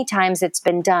how many times it's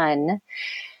been done,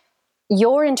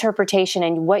 your interpretation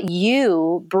and what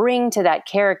you bring to that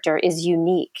character is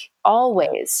unique. Yeah.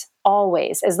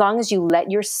 Always, as long as you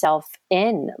let yourself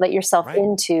Right.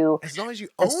 into As long as you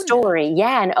the own story. it.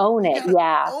 Yeah, and own You it. gotta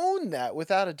Yeah. own that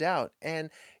without a doubt. And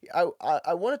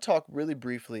I want to talk really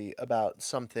briefly about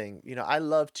something. I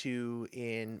love to,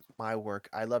 in my work,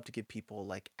 I love to give people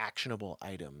like actionable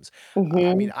items.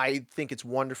 Hmm. I think it's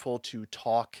wonderful to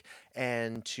talk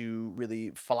and to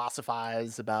really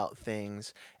philosophize about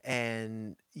things.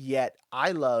 And yet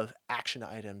I love action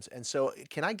items. And so,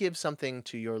 can I give something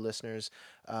to your listeners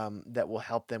that will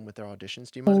help them with their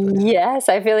auditions? Do you mind if I do that? Yes,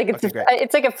 I feel like Okay, great.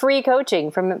 it's like a free coaching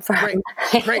from Great.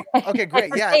 Great. Okay, great.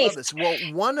 for Yeah, I love taste. this. Well,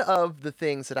 one of the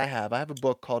things that I have a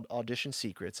book called Audition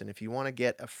Secrets. And if you want to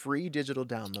get a free digital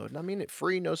download, and I mean it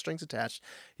free, no strings attached,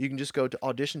 you can just go to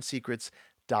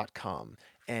auditionsecrets.com.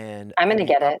 And I'm gonna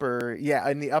get it.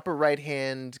 in the upper right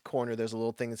hand corner, there's a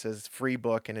little thing that says free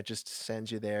book, and it just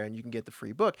sends you there, and you can get the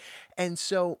free book. And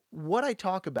so, what I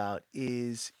talk about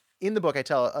is, in the book, I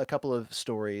tell a couple of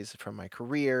stories from my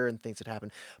career and things that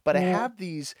happened, but I Mm. have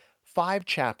these 5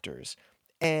 chapters,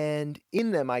 and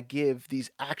in them I give these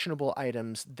actionable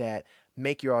items that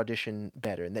make your audition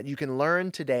better, and that you can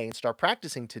learn today and start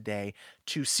practicing today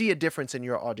to see a difference in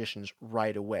your auditions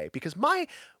right away. Because my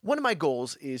one of my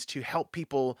goals is to help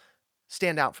people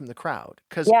stand out from the crowd.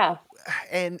 Because Yeah.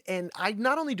 and I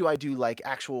not only do I do like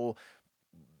actual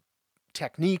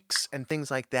techniques and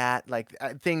things like that, like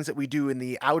things that we do in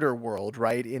the outer world,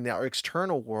 right? In our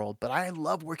external world. But I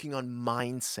love working on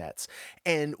mindsets.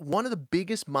 And one of the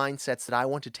biggest mindsets that I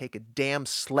want to take a damn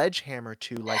sledgehammer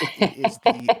to, like it is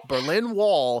the Berlin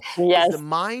Wall, is the Yes.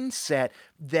 mindset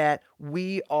that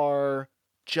we are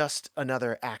just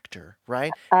another actor,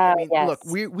 right? Look,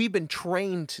 Yes. we've been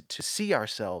trained to see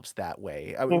ourselves that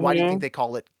way. Why do you think Hmm. they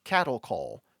call it cattle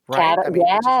call? Right? Cattle.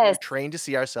 It's just we're Yes. trained to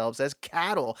see ourselves as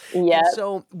cattle. And Yes.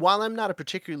 so, while I'm not a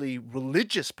particularly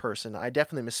religious person, I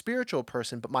definitely am a spiritual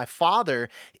person. But my father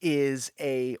is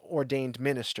a ordained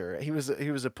minister.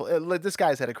 This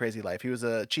guy's had a crazy life. He was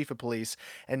a chief of police,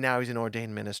 and now he's an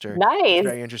ordained minister. It's Nice.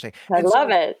 very interesting. I And love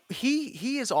so it.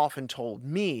 he has often told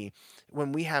me,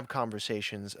 when we have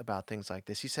conversations about things like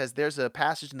this, he says there's a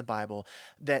passage in the Bible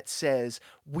that says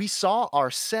we saw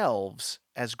ourselves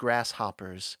as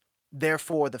grasshoppers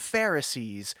Therefore, the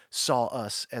Pharisees saw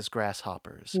us as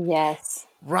grasshoppers. Yes.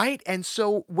 Right? And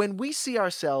so when we see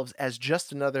ourselves as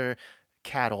just another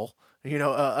cattle,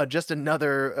 just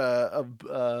another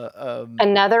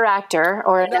Another actor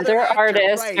or another another actor,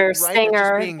 artist right, or right, that's just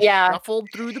singer. being Yeah. shuffled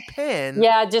through the pen,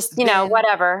 Yeah, just, then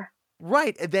whatever.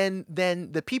 right, then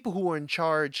the people who are in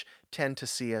charge tend to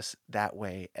see us that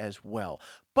way as well.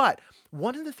 But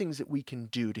one of the things that we can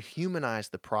do to humanize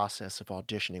the process of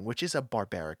auditioning, which is a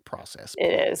barbaric process, It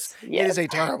please. is. It is Yes. a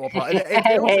terrible process. If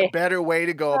there was a better way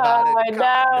to go about Oh, it, I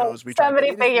God know. knows we tried, but Somebody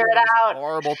it is figure the it most out.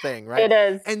 horrible thing, right? It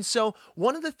is. And so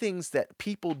one of the things that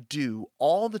people do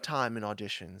all the time in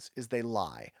auditions is they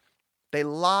lie. They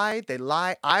lie, they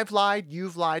lie. I've lied,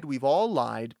 you've lied, we've all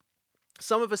lied.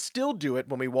 Some of us still do it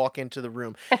when we walk into the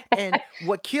room. And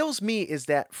what kills me is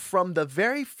that from the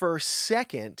very first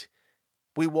second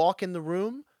we walk in the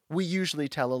room, we usually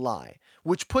tell a lie,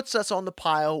 which puts us on the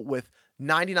pile with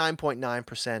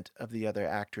 99.9% of the other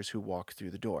actors who walk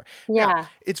through the door. Now, Yeah.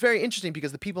 it's very interesting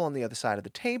because the people on the other side of the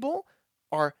table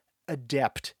are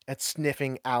adept at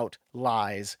sniffing out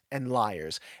lies and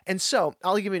liars. And so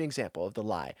I'll give you an example of the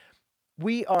lie.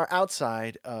 We are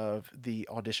outside of the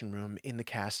audition room, in the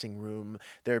casting room.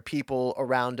 There are people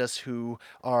around us who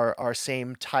are our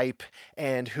same type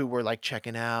and who were like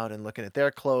checking out and looking at their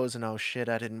clothes and, oh shit,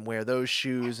 I didn't wear those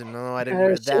shoes and no, I didn't Oh,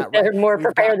 wear shit, that, right? they're more We've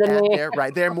prepared got than that me. there,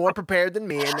 right? They're more prepared than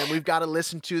me. And then we've got to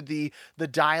listen to the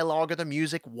dialogue or the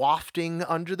music wafting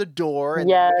under the door.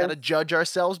 And then we got to Yes. judge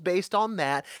ourselves based on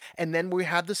that. And then we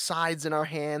have the sides in our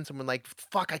hands and we're like,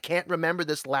 fuck, I can't remember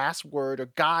this last word, or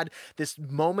God, this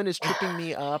moment is tripping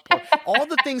me up, or all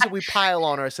the things that we pile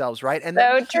on ourselves, right? And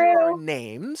then So we hear our true.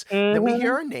 names. Then we Mm-hmm.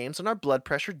 hear our names and our blood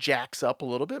pressure jacks up a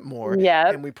little bit more.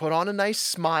 Yep. And we put on a nice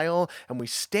smile and we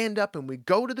stand up and we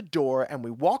go to the door and we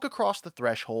walk across the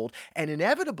threshold. And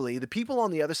inevitably, the people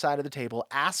on the other side of the table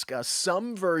ask us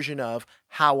some version of,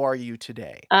 how are you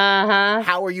today? Uh-huh.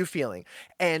 How are you feeling?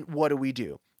 And what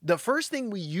do? The first thing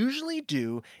we usually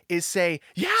do is say,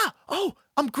 yeah, oh,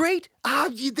 I'm great.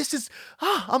 I'm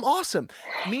awesome.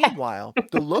 Meanwhile,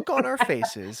 the look on our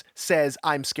faces says,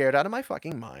 I'm scared out of my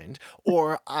fucking mind,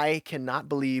 or I cannot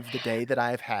believe the day that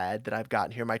I've had, that I've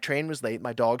gotten here. My train was late.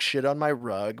 My dog shit on my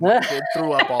rug. My kid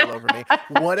threw up all over me.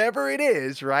 Whatever it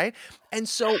is, right? And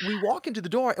so we walk into the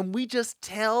door and we just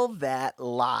tell that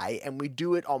lie, and we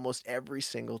do it almost every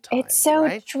single time. It's so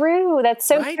right? true. That's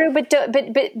so Right? true. But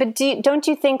don't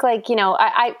you think, like,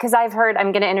 because I've heard,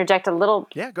 I'm going to interject a little,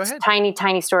 Yeah, go ahead. tiny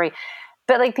story.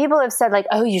 But like, people have said, like,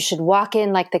 oh, you should walk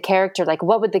in like the character. Like,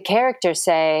 what would the character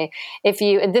say if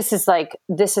you? And this is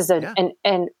Yeah.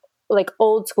 an like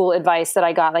old school advice that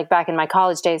I got like back in my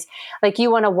college days. Like, you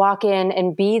want to walk in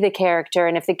and be the character,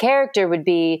 and if the character would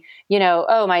be,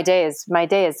 oh, my day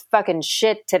is fucking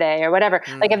shit today, or whatever.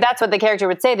 Like, if that's what the character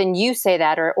would say, then you say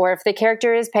that. Or if the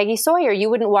character is Peggy Sawyer, you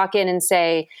wouldn't walk in and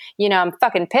say, I'm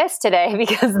fucking pissed today,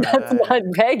 because that's not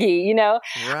Peggy.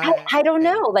 Right. I don't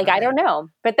know. Like, I don't right. know.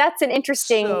 But that's an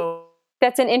interesting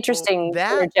I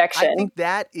interjection. think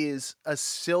that is a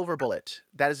silver bullet.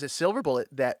 That is a silver bullet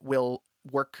that will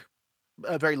work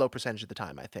a very low percentage of the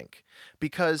time, I think.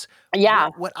 Because Yeah.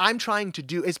 what I'm trying to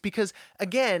do is, because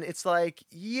again, it's like,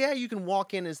 yeah, you can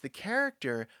walk in as the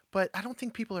character, but I don't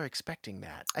think people are expecting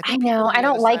that. I I think people know. on the I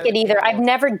don't other like side of it the either. I've table.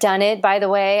 never done it, by the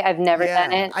way. I've never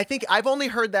done Yeah, it. I think I've only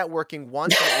heard that working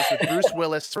once, and it was with Bruce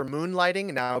Willis for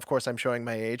Moonlighting. Now, of course, I'm showing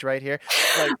my age right here.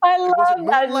 Like, I was it love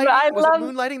that. Moonlighting? I Was it love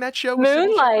Moonlighting, that show with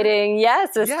Sybil Shepherd? Moonlighting. Yes.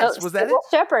 Yes, was that it? Sybil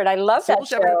Shepherd. I love Sybil that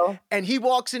Shepherd, show. and he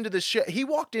walks into the he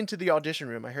walked into the audition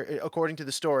room, I heard, according to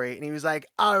the story, and he was like,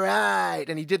 "All right,"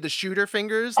 and he did the shooter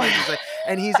fingers, like he's like,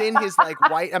 and he's in his like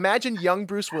white. Imagine young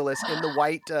Bruce Willis in the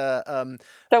white.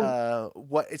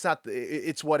 What it's not.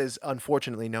 It's what is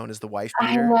unfortunately known as the wife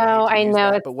beater. I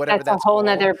know. But whatever That's a that's whole called.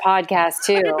 nother podcast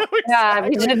too. I know Yeah, we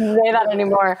exactly. shouldn't say that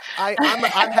anymore. I'm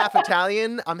half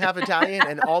Italian.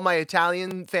 And all my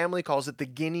Italian family calls it the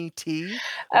guinea tea,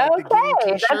 like the guinea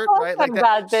Okay, that's T-shirt, also right? not Like a that.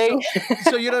 bad thing.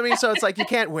 So you know what I mean. So it's like you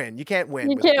can't win. You can't win.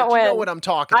 You With it, can't but you know win. what I'm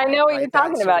talking I about. know what right? you're That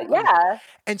talking sort about. of energy. Yeah.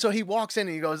 And so he walks in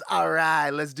and he goes, "All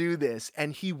right, let's do this,"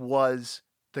 and he was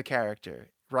the character.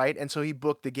 Right, and so he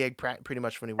booked the gig pretty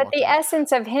much when he But walked the in.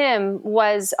 essence of him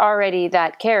was already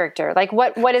that character. Like,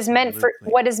 what is meant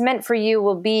for you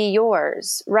will be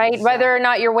yours, right? Exactly. Whether or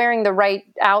not you're wearing the right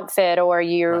outfit, or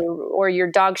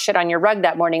your dog shit on your rug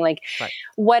that morning, like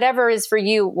whatever is for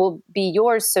you will be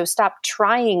yours. So stop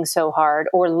trying so hard,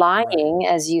 or lying,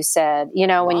 as you said.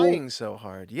 Lying so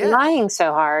hard, yeah. Lying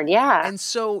so hard, yeah. And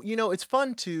so, it's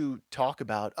fun to talk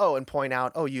about, and point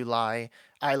out, you lie,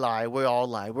 I lie, we all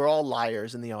lie. We're all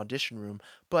liars in the audition room.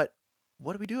 But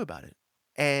what do we do about it?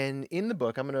 And in the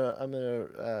book, I'm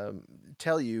gonna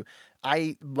tell you,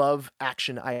 I love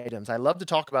action items. I love to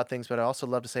talk about things, but I also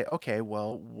love to say, okay,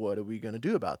 well, what are we going to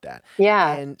do about that?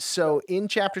 Yeah. And so in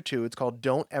chapter 2, it's called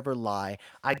Don't Ever Lie.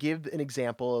 I give an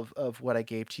example of what I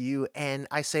gave to you, and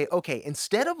I say, okay,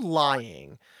 instead of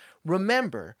lying,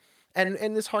 remember, and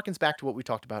this harkens back to what we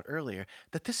talked about earlier,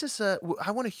 that this is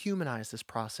I want to humanize this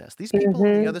process. These people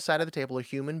on the other side of the table are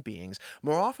human beings.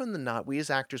 More often than not, we as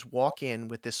actors walk in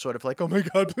with this sort of like, oh my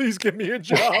God, please give me a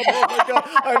job. Oh my God,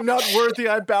 I'm not worthy.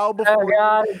 I bow before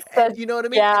God, you. it's And such, you know what I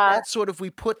mean? And yeah, that's sort of, we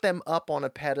put them up on a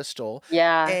pedestal,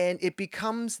 yeah, and it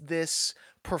becomes this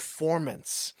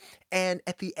performance. And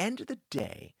at the end of the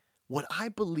day, what I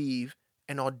believe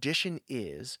an audition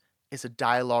is a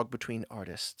dialogue between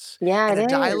artists, yeah, and a it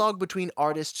is. dialogue between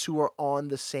artists who are on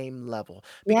the same level.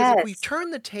 Because if we Yes.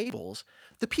 turn the tables,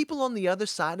 the people on the other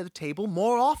side of the table,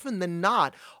 more often than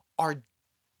not, are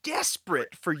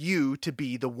desperate for you to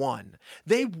be the one.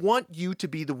 They want you to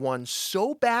be the one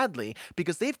so badly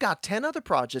because they've got 10 other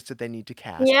projects that they need to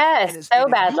cast. Yes, so And if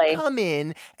you badly. come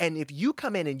in and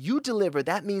you deliver,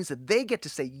 that means that they get to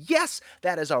say, yes,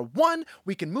 that is our one.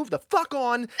 We can move the fuck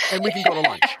on and we can go to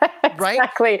lunch. Right?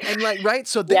 Exactly. And like, right?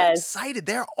 So they're Yes. excited.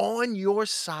 They're on your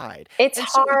side. It's And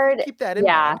so if we hard. keep that in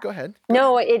Yeah. mind, go ahead.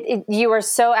 No, you are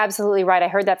so absolutely right. I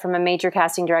heard that from a major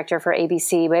casting director for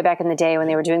ABC way back in the day when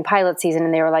they were doing pilot season,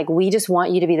 and they were like, "We just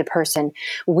want you to be the person.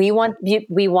 We want you.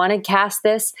 We want to cast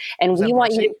this, and Was we that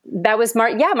want you." Marcy? That was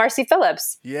Marcy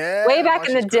Phillips. Yeah, Way back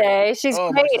in Marcy's the great. day, she's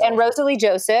Oh, great, Marcy's and awesome. Rosalie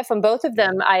Joseph, and both of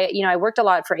them. I worked a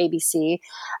lot for ABC,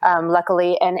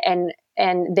 luckily,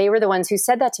 and they were the ones who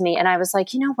said that to me, and I was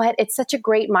like, you know what? It's such a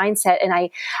great mindset, and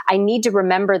I need to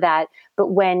remember that. But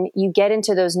when you get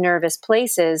into those nervous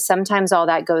places, sometimes all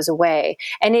that goes away,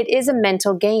 and it is a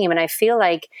mental game. And I feel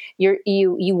like you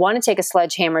want to take a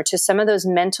sledgehammer to some of those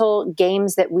mental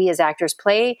games that we as actors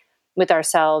play with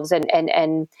ourselves and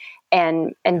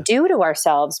do to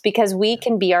ourselves, because we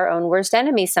can be our own worst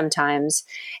enemy sometimes.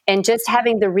 And just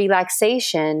having the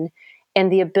relaxation and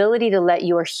the ability to let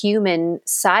your human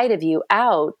side of you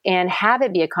out and have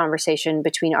it be a conversation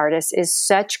between artists is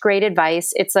such great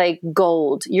advice. It's like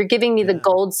gold. You're giving me the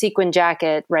gold sequin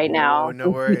jacket right now. Oh, no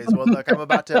worries. Well, look, I'm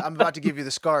about to give you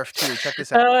the scarf too. Check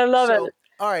this out. Oh, I love it.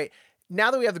 All right. Now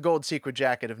that we have the gold sequin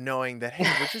jacket of knowing that, hey,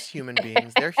 we're just human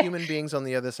beings. They're human beings on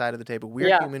the other side of the table. We're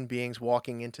Yeah. human beings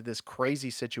walking into this crazy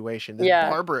situation, this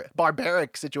Yeah.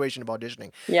 barbaric situation of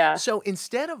auditioning. Yeah. So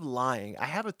instead of lying, I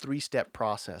have a 3-step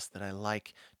process that I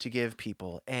like to give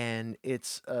people, and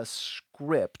it's a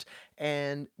script.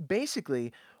 And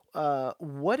basically,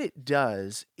 what it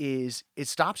does is it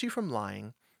stops you from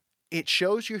lying. It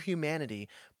shows your humanity,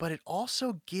 but it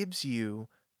also gives you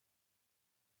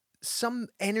some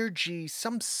energy,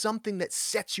 something that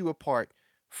sets you apart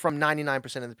from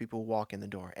 99% of the people who walk in the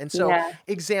door. And so, Yeah.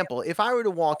 example, if I were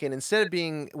to walk in, instead of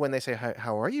being, when they say,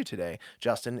 how are you today,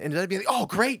 Justin? Instead of being like, oh,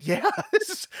 great, yeah,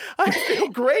 I feel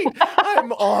great.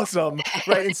 I'm awesome,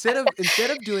 right? Instead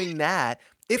of doing that,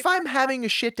 if I'm having a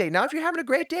shit day, now if you're having a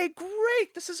great day,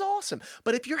 great, this is awesome.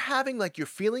 But if you're having, like, you're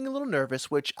feeling a little nervous,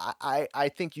 which I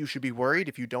think you should be worried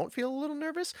if you don't feel a little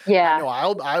nervous. Yeah.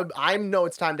 I know I know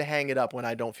it's time to hang it up when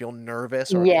I don't feel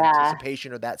nervous or Yeah.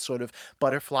 anticipation or that sort of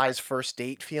butterflies first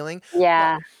date feeling.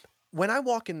 Yeah. But when I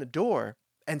walk in the door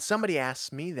and somebody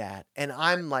asks me that and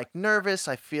I'm like nervous,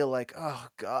 I feel like, oh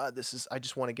God, I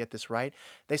just want to get this right.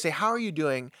 They say, how are you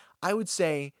doing? I would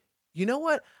say, you know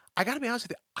what? I got to be honest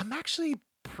with you. I'm actually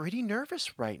pretty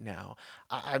nervous right now.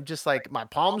 I'm just like, my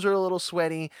palms are a little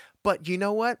sweaty, but you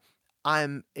know what?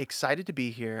 I'm excited to be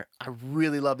here. I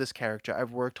really love this character.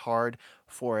 I've worked hard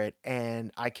for it,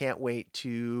 and I can't wait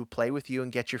to play with you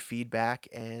and get your feedback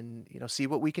and, see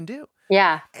what we can do.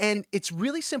 Yeah. And it's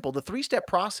really simple. The 3-step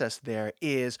process there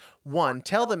is, 1,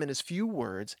 tell them in as few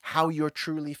words how you're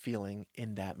truly feeling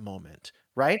in that moment,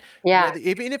 right? Yeah.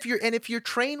 If your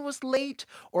train was late,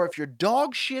 or if your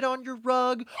dog shit on your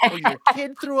rug, or your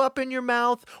kid threw up in your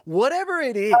mouth, whatever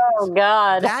it is, Oh,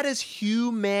 God. that is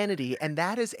humanity, and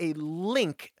that is a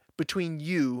link between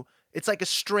you. It's like a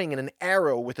string and an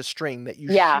arrow with a string that you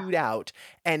shoot out,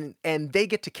 and they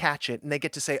get to catch it, and they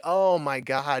get to say, "Oh my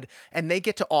God," and they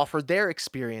get to offer their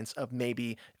experience of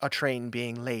maybe a train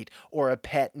being late or a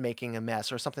pet making a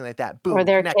mess or something like that. Boom, Or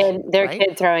their connection, kid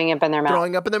right? throwing up in their mouth.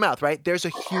 Throwing up in their mouth, right? There's a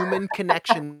human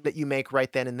connection that you make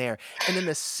right then and there. And then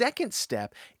the second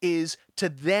step is to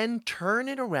then turn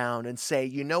it around and say,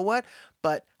 you know what?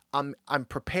 But I'm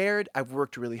prepared. I've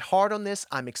worked really hard on this.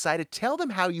 I'm excited. Tell them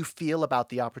how you feel about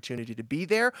the opportunity to be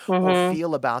there, or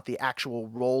feel about the actual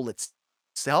role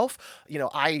itself.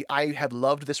 I have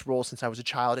loved this role since I was a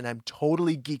child, and I'm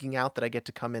totally geeking out that I get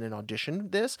to come in and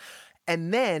audition this.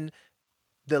 And then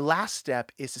the last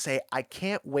step is to say, I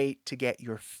can't wait to get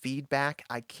your feedback.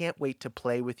 I can't wait to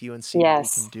play with you and see what we can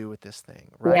Yes. do with this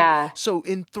thing, right? Yeah. So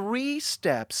in 3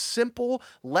 steps, simple,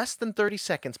 less than 30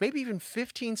 seconds, maybe even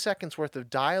 15 seconds worth of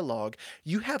dialogue,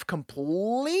 you have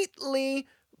completely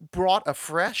brought a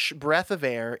fresh breath of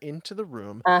air into the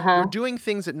room. You're Uh-huh. doing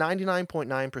things that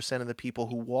 99.9% of the people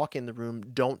who walk in the room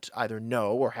don't either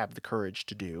know or have the courage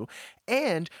to do.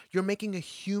 And you're making a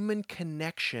human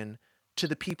connection to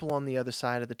the people on the other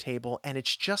side of the table, and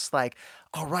it's just like,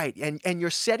 all right, and you're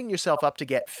setting yourself up to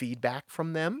get feedback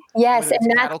from them, Yes, whether it's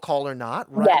and cattle call or not,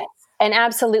 yes. right? And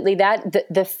absolutely that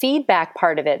the feedback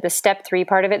part of it, the step 3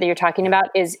 part of it that you're talking Yeah. about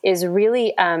is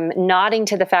really nodding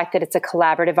to the fact that it's a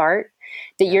collaborative art,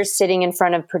 that you're Yes. sitting in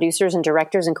front of producers and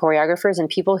directors and choreographers and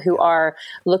people who Yeah. are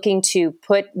looking to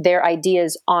put their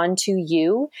ideas onto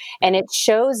you. And Yeah. it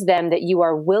shows them that you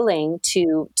are willing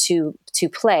to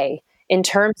play in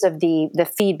terms of the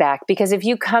feedback. Because if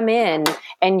you come in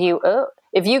and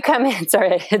if you come in,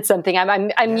 sorry, I hit something. I'm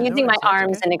Yeah, no using my worries. Yeah, it's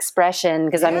arms okay. in expression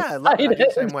because I'm Yeah, I love it. I do the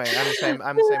excited. same way. I'm the same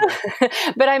way.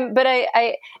 But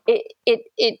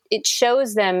it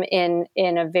shows them in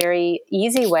a very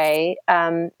easy way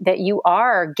that you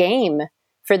are game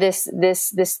for this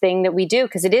thing that we do,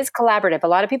 because it is collaborative. A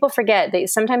lot of people forget that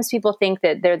sometimes people think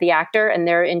that they're the actor and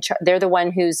they're the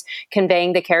one who's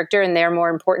conveying the character and they're more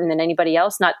important than anybody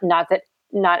else. Not that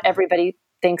not Right. everybody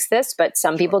thinks this, but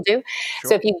some Sure. people do. So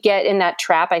Sure. if you get in that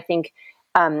trap, I think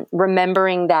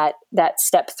remembering that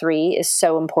step 3 is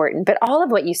so important. But all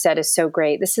of what you said is so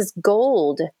great. This is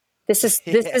gold. This was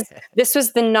the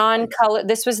Thanks. non-color.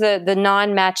 This was the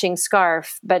non-matching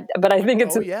scarf. But I think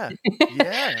it's Oh yeah.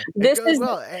 Yeah. It this goes is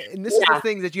well. And this is the yeah.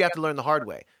 thing that you have to learn the hard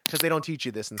way, because they don't teach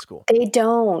you this in school. They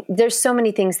don't. There's so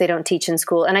many things they don't teach in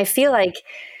school, and I feel like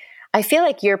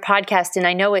your podcast, and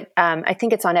I know it. I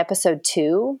think it's on episode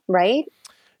 2, right?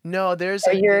 No, there's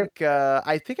Or you're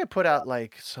I think I put out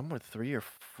like somewhere 3 or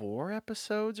 4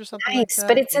 episodes or something like nice, but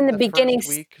that it's in in the the beginning. first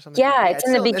week or something like that. Yeah, Yeah, it's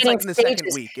in the it's beginning like in the second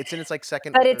stages. week. It's in its like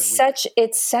second or But third week.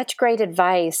 it's such great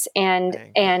advice,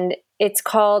 Thanks. and it's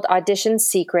called Audition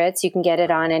Secrets. You can get it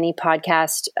Right. on any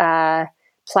podcast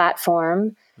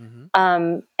platform. Mm-hmm.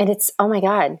 And it's, oh my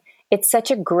God, it's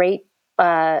such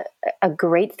uh, a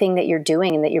great thing that you're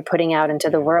doing and that you're putting out into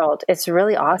the you. world. It's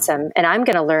really awesome. And I'm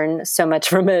going to learn so much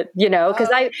from it, because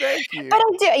Thank you. but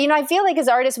I do, I feel like as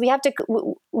artists,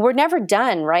 we're never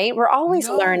done, right? We're always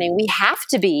learning. No. We have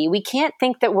to be. We can't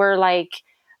think that we're like,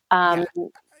 Yeah.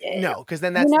 eh, No, because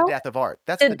then you that's the know, death of art.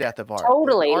 That's the death of art.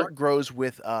 totally. Art grows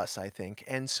with us, I think.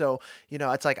 And so,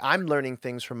 it's like I'm learning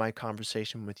things from my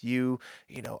conversation with you,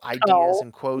 ideas Oh,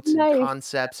 and quotes and nice.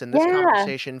 concepts. And this Yeah.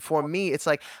 conversation, for me, it's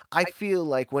like I feel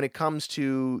like when it comes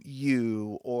to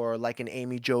you or like an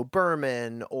Amy Jo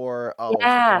Berman or also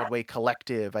Yeah. Broadway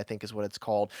Collective, I think is what it's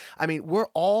called. I mean, we're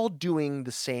all doing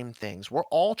the same things. We're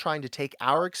all trying to take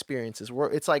our experiences.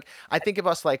 It's like I think of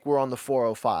us like we're on the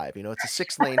 405. It's a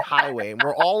 6-lane highway, and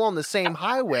we're all on the same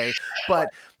highway, but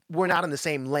we're not in the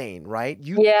same lane, right?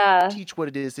 You Yeah. teach what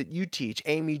it is that you teach.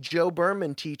 Amy Jo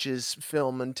Berman teaches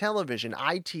film and television.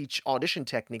 I teach audition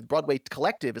technique. Broadway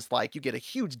Collective is like you get a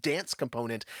huge dance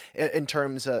component in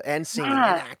terms of and singing and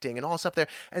Yeah. acting and all stuff there.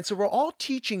 And so we're all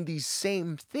teaching these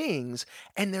same things,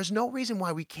 and there's no reason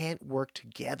why we can't work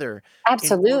together in order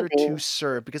Absolutely. to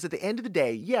serve. Because at the end of the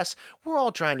day, yes, we're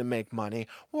all trying to make money.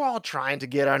 We're all trying to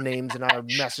get our names and our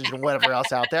message and whatever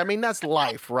else out there. I mean, that's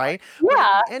life, right? But at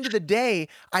Yeah. the end of the day,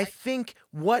 I think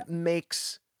what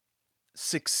makes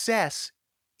success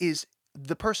is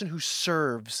the person who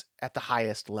serves at the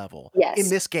highest level. In Yes.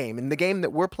 this game, in the game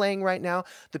that we're playing right now,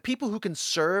 the people who can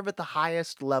serve at the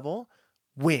highest level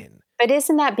win. But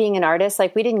isn't that being an artist?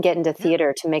 Like, we didn't get into Yeah.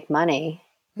 theater to make money,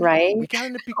 No, right? we got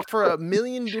into for a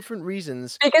million different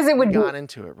reasons. Because it We would got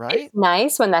into it, right? it's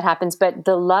nice when that happens, but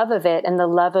the love of it and the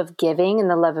love of giving and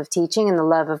the love of teaching and the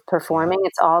love of performing,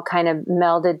 it's all kind of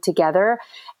melded together.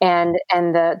 And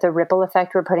the ripple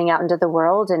effect we're putting out into the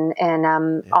world and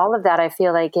Yeah. all of that, I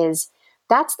feel like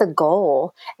that's the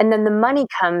goal. And then the money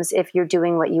comes if you're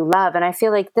doing what you love. And I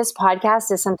feel like this podcast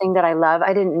is something that I love.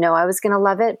 I didn't know I was going to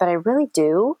love it, but I really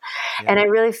do. Yeah. And I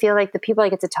really feel like the people I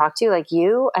get to talk to, like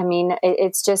you, I mean,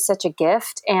 it's just such a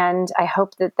gift. And I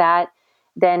hope that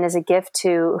then is a gift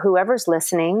to whoever's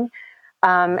listening.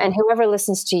 And whoever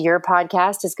listens to your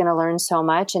podcast is going to learn so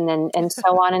much, and so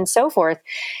on and so forth.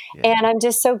 Yeah. And I'm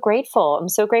just so grateful. I'm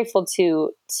so grateful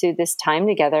to this time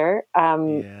together.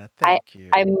 Yeah, thank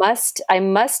you. I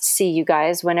must see you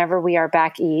guys whenever we are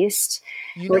back east.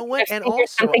 You We're know what? gonna And figure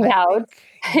also, something I out.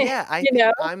 think, yeah, I You think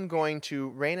know? I'm going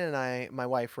to, Raina and I, my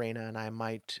wife Raina and I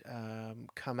might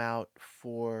come out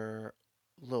for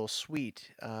little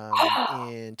suite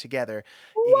in together.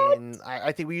 What?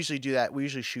 I think we usually do that. We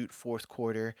usually shoot fourth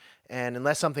quarter, and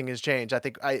unless something has changed, I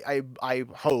think I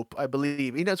hope, I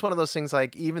believe. It's one of those things.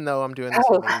 Like, even though I'm doing this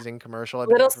Oh, amazing commercial, I've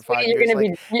been little doing it for sweetie, 5 years.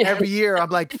 Like, yeah, every year, I'm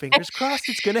like, fingers crossed,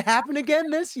 it's gonna happen again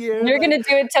this year. you're Like, gonna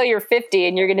do it till you're 50,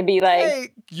 and you're gonna be like, hey,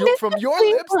 from "Mr. your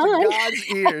Sweet lips to One, God's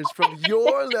ears, from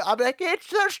your I'm like, it's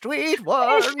the sweet it's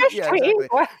one. your Yeah, sweet exactly.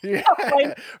 one." Yeah, Oh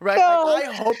my right. Like, gosh.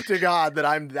 I hope to God that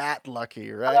I'm that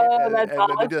lucky, right? Oh, And that's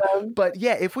and to do that. awesome. But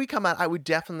yeah, if we come out, I would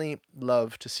definitely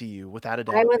love to see you, without a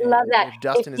I doubt. would love And that. if If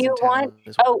Dustin is in you want, town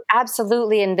as well. oh,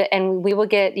 absolutely, and we will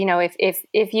get,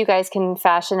 if you guys can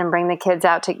fashion and bring the kids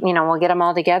out to, we'll get them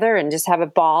all together and just have a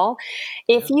ball.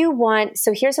 If Yeah. you want,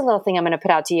 so here's a little thing I'm going to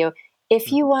put out to you.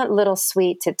 If you want Little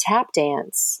Sweet to tap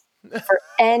dance for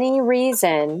any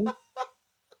reason,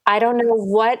 I don't know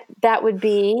what that would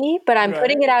be, but I'm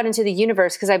putting Right. it out into the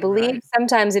universe because I believe Right.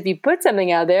 sometimes if you put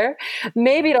something out there,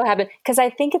 maybe Right. it'll happen. Because I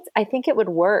think it would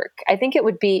work. I think it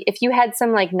would be if you had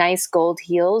some like nice gold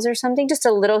heels or something, just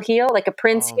a little heel, like a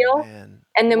Prince Oh heel, man.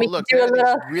 and then we Well, could look, do there a are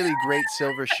these little. really great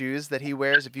silver shoes that he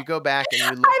wears. If you go back and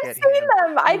you look I've at seen him,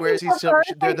 them. he I wears think these they're silver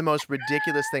shoes. They're perfect. the most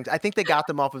ridiculous things. I think they got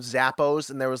them off of Zappos,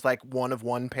 and there was like one of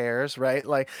one pairs, right?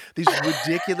 Like, these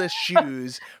ridiculous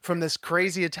shoes from this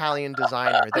crazy Italian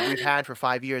designer that we've had for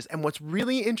 5 years. And what's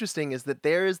really interesting is that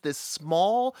there is this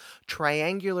small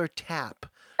triangular tap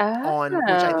on,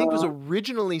 which I think was Oh,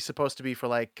 originally supposed to be for,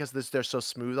 like, because they're so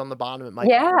smooth on the bottom, it might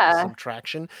give you yeah, some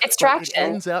traction, it's but traction. it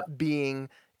ends up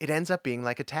being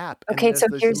like a tap, and Okay, there's so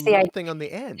this here's the little idea. thing on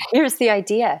the end. Here's the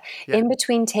idea. Yeah. In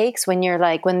between takes, when you're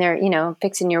like, when they're,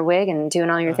 fixing your wig and doing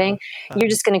all your Uh-huh. thing, you're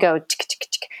just going to go tick, tick,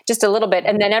 tick, just a little bit.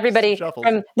 And then Just some everybody shuffles.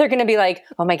 they're going to be like,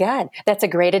 oh my God, that's a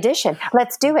great addition.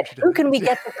 Let's do it. Who can we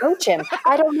get to coach him?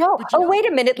 I don't know. But Oh, wait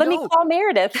a minute. Let me no, call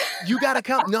Meredith. you gotta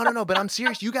come. No, no, no. But I'm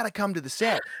serious. You gotta come to the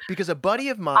set, because a buddy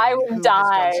of I mine would who has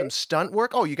done die. some stunt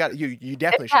work. Oh, you It's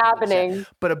definitely should come to the set. happening.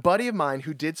 But a buddy of mine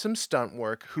who did some stunt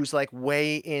work, who's like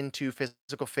way into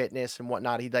physical fitness and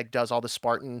whatnot. He like does all the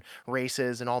Spartan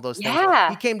races and all those things. He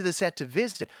Yeah. came to the set to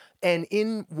visit. And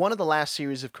in one of the last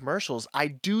series of commercials, I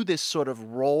do this sort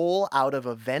of roll out of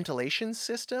a ventilation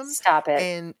system, Stop it.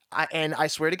 and I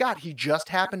swear to God, he just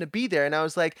happened to be there, and I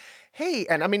was like, "Hey,"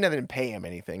 and I mean, I didn't pay him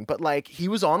anything, but like, he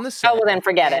was on the Oh, well, set, then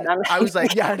forget it. and I was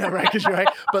like, "Yeah, I know, right? Because you're right."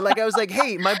 But like, I was like,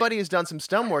 "Hey, my buddy has done some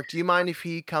stunt work. Do you mind if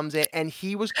he comes in?" And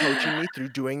he was coaching me through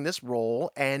doing this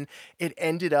role, and it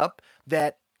ended up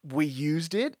that we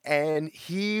used it, and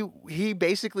he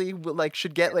basically like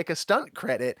should get like a stunt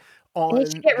credit And you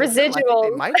should on get the film. I think they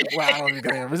residuals. might have. Well, I don't know if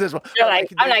they're gonna residual, You're but like,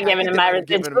 like I'm not I giving think him they my might have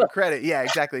given him a residual. credit. Yeah,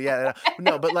 exactly. Yeah,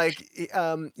 no, but like,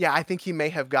 yeah, I think he may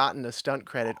have gotten a stunt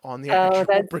credit on the Oh, actual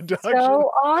that's production.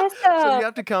 so So awesome. you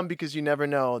have to come, because you never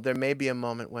know. There may be a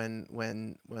moment when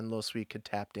Lil Sweet could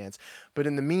tap dance. But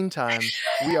in the meantime,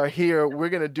 we are here. We're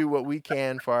gonna do what we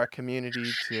can for our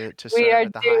community to We serve are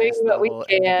at the doing highest what we level,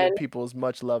 and to can give people as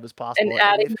much love as and possible.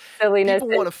 And if adding silliness people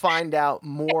and want to find out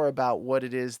more about what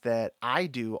it is that I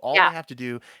do, all yeah, they have to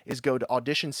do is go to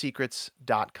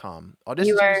auditionsecrets.com. you are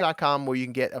Auditionsecrets.com, where you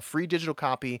can get a free digital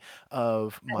copy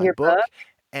of my your book. book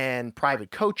and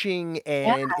private coaching.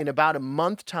 Yeah. And in about a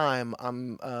month's time,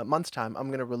 I'm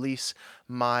going to release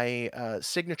my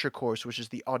signature course, which is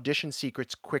the Audition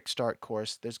Secrets Quick Start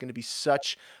course. There's going to be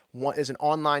there's an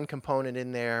online component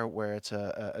in there where it's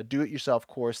a do-it-yourself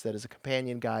course that is a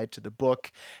companion guide to the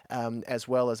book, as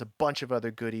well as a bunch of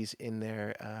other goodies in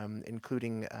there,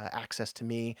 including access to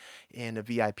me in a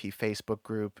VIP Facebook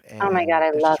group, Oh my God, and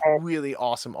I there's love just it. really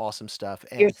awesome stuff.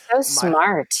 You're And so my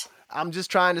smart. I'm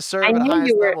just trying to I serve at the knew you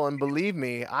highest were. level, and believe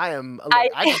me, I look,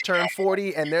 I just turned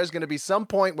 40, and there's going to be some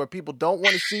point where people don't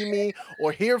want to see me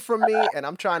or hear from me, and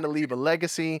I'm trying to leave a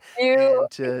legacy you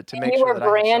and to make you sure are that I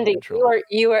have branding. self-control.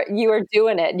 You are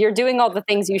doing it. You're doing all the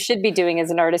things you should be doing as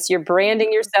an artist. You're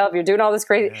branding yourself. You're doing all this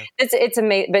crazy. Yeah. It's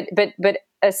amazing. But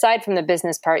aside from the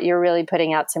business part, you're really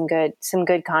putting out some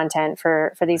good content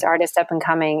for these Right. artists up and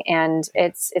coming, and Yeah.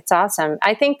 it's awesome.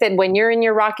 I think that when you're in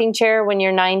your rocking chair when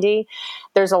you're 90,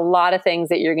 there's a lot of things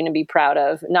that you're going to be proud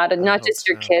of. I Not hope just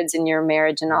your so. kids and your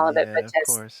marriage and all of it, but Yeah, of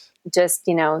course. just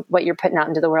what you're putting out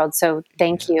into the world. So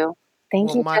thank Yeah. you. Thank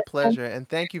Well, you, my Justin. pleasure, and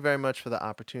thank you very much for the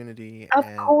opportunity. Of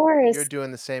And you're course.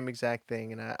 doing the same exact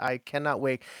thing, and I cannot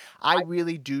wait. I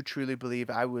really do truly believe.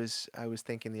 I was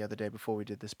thinking the other day before we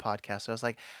did this podcast. I was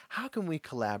like, how can we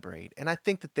collaborate? And I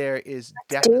think that there is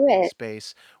Let's do definitely a it.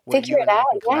 space where Figure you it and I out.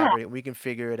 can Yeah. collaborate, and we can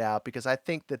figure it out, because I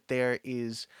think that there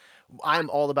is. I'm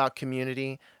all about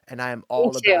community, and I am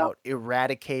all too. about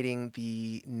eradicating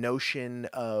the negative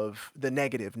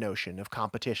notion of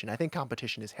competition. I think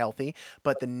competition is healthy,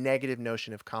 but the negative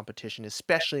notion of competition,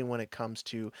 especially when it comes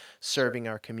to serving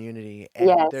our community, and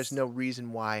there's Yes. no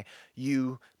reason why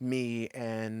you, me,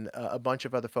 and a bunch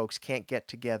of other folks can't get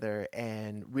together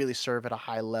and really serve at a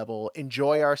high level,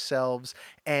 enjoy ourselves,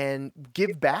 and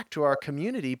give back to our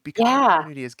community, because our Yeah.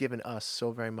 community has given us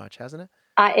so very much, hasn't it?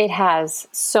 It has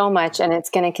so much, and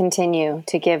it's going to continue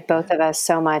to give both Yeah. of us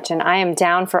so much. And I am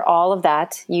down for all of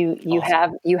that.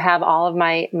 Awesome. You have all of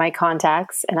my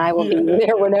contacts, and I will be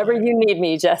there whenever you need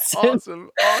me, Justin.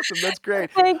 Awesome. That's great.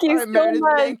 Thank All you right, so Meredith,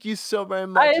 much. thank you so very I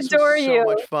much. This was adore so you.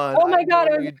 much fun. Oh I my God,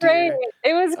 adore it was you, great. dear.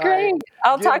 It was All right, great.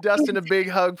 I'll give talk to Dustin you. a big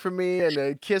hug for me and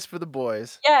a kiss for the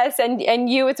boys. Yes, and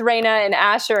you with Raina and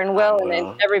Asher and I Will and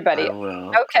will. everybody. I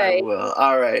will. Okay. I will.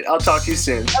 All right. I'll talk to you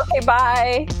soon. Okay,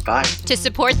 bye. Bye. To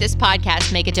support this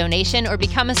podcast, make a donation, or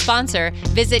become a sponsor,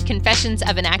 visit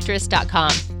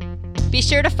confessionsofanactress.com. Be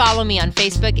sure to follow me on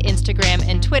Facebook, Instagram,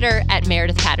 and Twitter at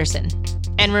Meredith Patterson.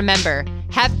 And remember,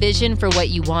 have vision for what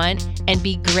you want and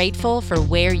be grateful for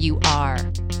where you are.